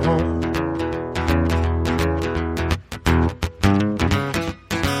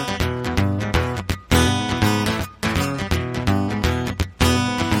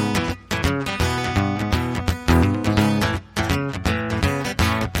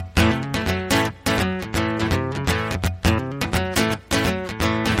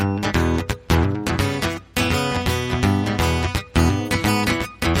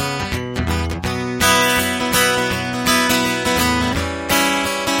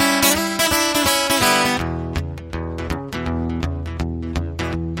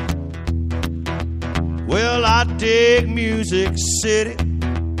 Well, I dig Music City.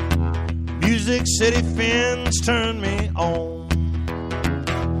 Music City fins turn me on.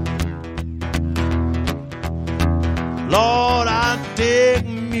 Lord, I dig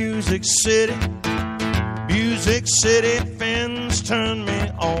Music City. Music City fins turn me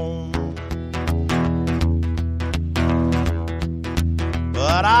on.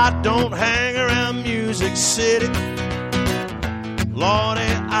 But I don't hang around Music City. Lordy,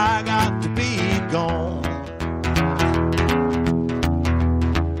 I got to be gone.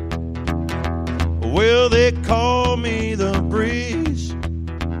 Well, they call me the breeze,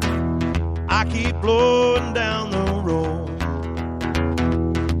 I keep blowing down the road.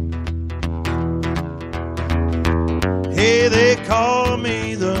 Hey, they call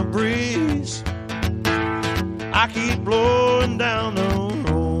me the breeze, I keep blowing down the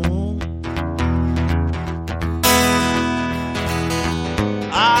road.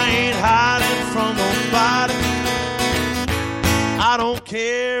 I ain't hiding from nobody, I don't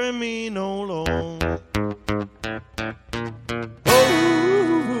carry me no load.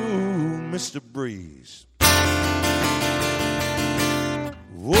 Mr. Breeze.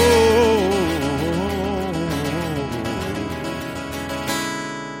 Whoa.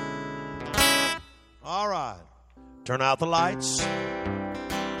 All right. Turn out the lights.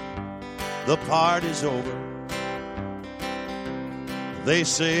 The party's over. They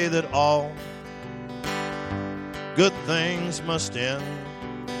say that all good things must end.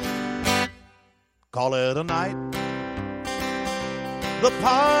 Call it a night. The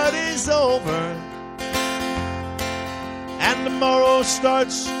party's over, and tomorrow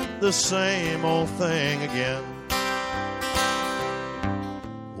starts the same old thing again.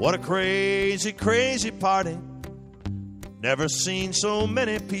 What a crazy, crazy party. Never seen so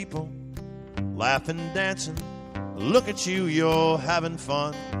many people laughing, dancing. Look at you, you're having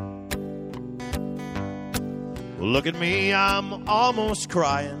fun. Look at me, I'm almost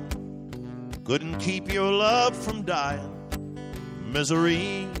crying. Couldn't keep your love from dying.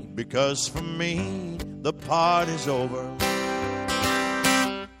 Misery, because for me, the party's over.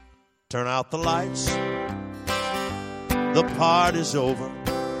 Turn out the lights, the party's over.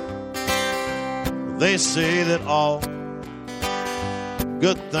 They say that all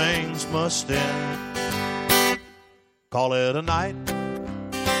good things must end. Call it a night,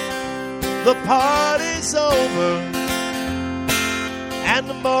 the party's over, and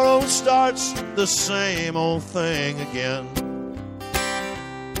tomorrow starts the same old thing again.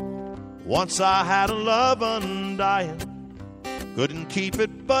 Once I had a love undying, couldn't keep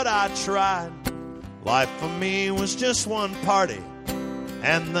it but I tried. Life for me was just one party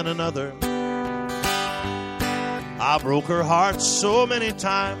and then another. I broke her heart so many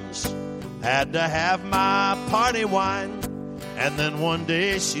times, had to have my party wine. And then one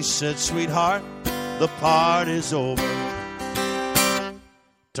day she said, sweetheart, the party's over.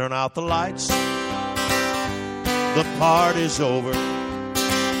 Turn out the lights, the party's over.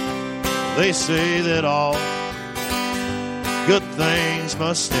 They say that all good things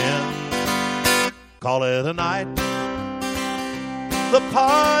must end. Call it a night, the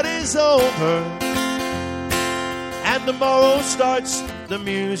party's over. And tomorrow starts the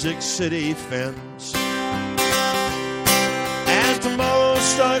Music City Fence. And tomorrow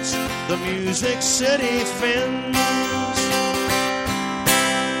starts the Music City Fence.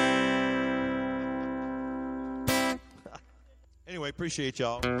 Anyway, appreciate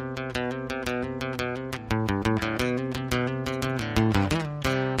y'all.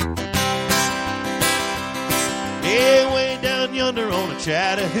 Yeah, way down yonder on a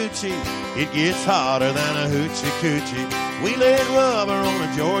Chattahoochee, it gets hotter than a hoochie coochie. We laid rubber on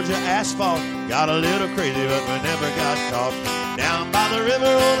a Georgia asphalt, got a little crazy but we never got caught. Down by the river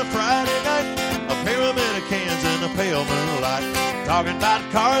on a Friday night, a pyramid of cans in the pale moonlight. Talking about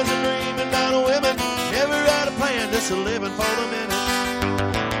cars and dreaming about women, never had a plan, just a living for the minute.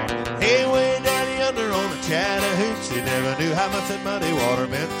 Hey, way down yonder on the Chattahoochee, never knew how much that muddy water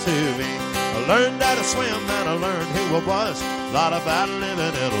meant to me. I learned how to swim and I learned who I was. A lot about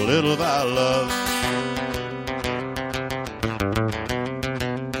living and a little about love.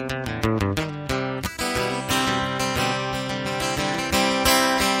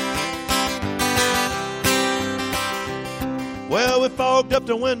 Well, we fogged up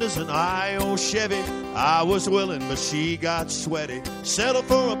the windows in I-O Chevy. I was willing, but she got sweaty. Settled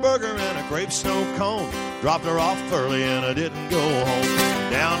for a burger and a grape snow cone. Dropped her off early and I didn't go home.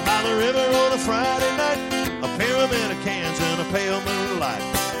 Down by the river on a Friday night, a pyramid of cans in a pale moonlight.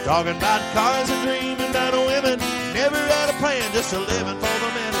 Talking about cars and dreaming about women, never had a plan, just a living for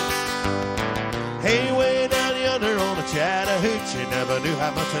the minute. Hey, way down yonder on a Chattahoochee, never knew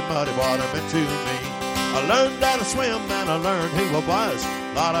how much that muddy water meant to me. I learned how to swim and I learned who I was.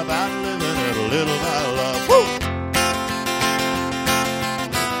 A lot about living and a little about love. Woo!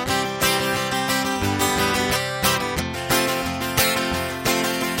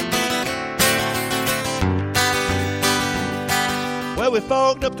 Well, we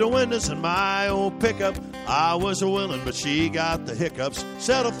fogged up the windows in my old pickup. I was willing, but she got the hiccups.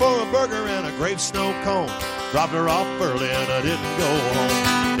 Settled for a burger and a grape snow cone. Dropped her off early and I didn't go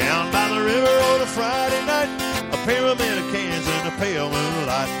home. Down by the river on a Friday night, a pyramid of cans in a pale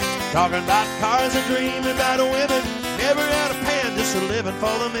moonlight. Talking about cars and dreaming about women, never had a pan, just a living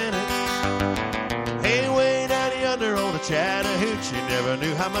for the minute. Hey, way down yonder on a Chattahoochee, never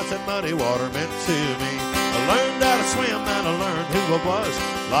knew how much that muddy water meant to me. I learned how to swim and I learned who I was.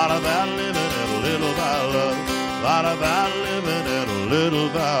 A lot about living and a little about love. A lot about living and a little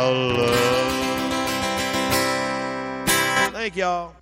about love. Thank y'all.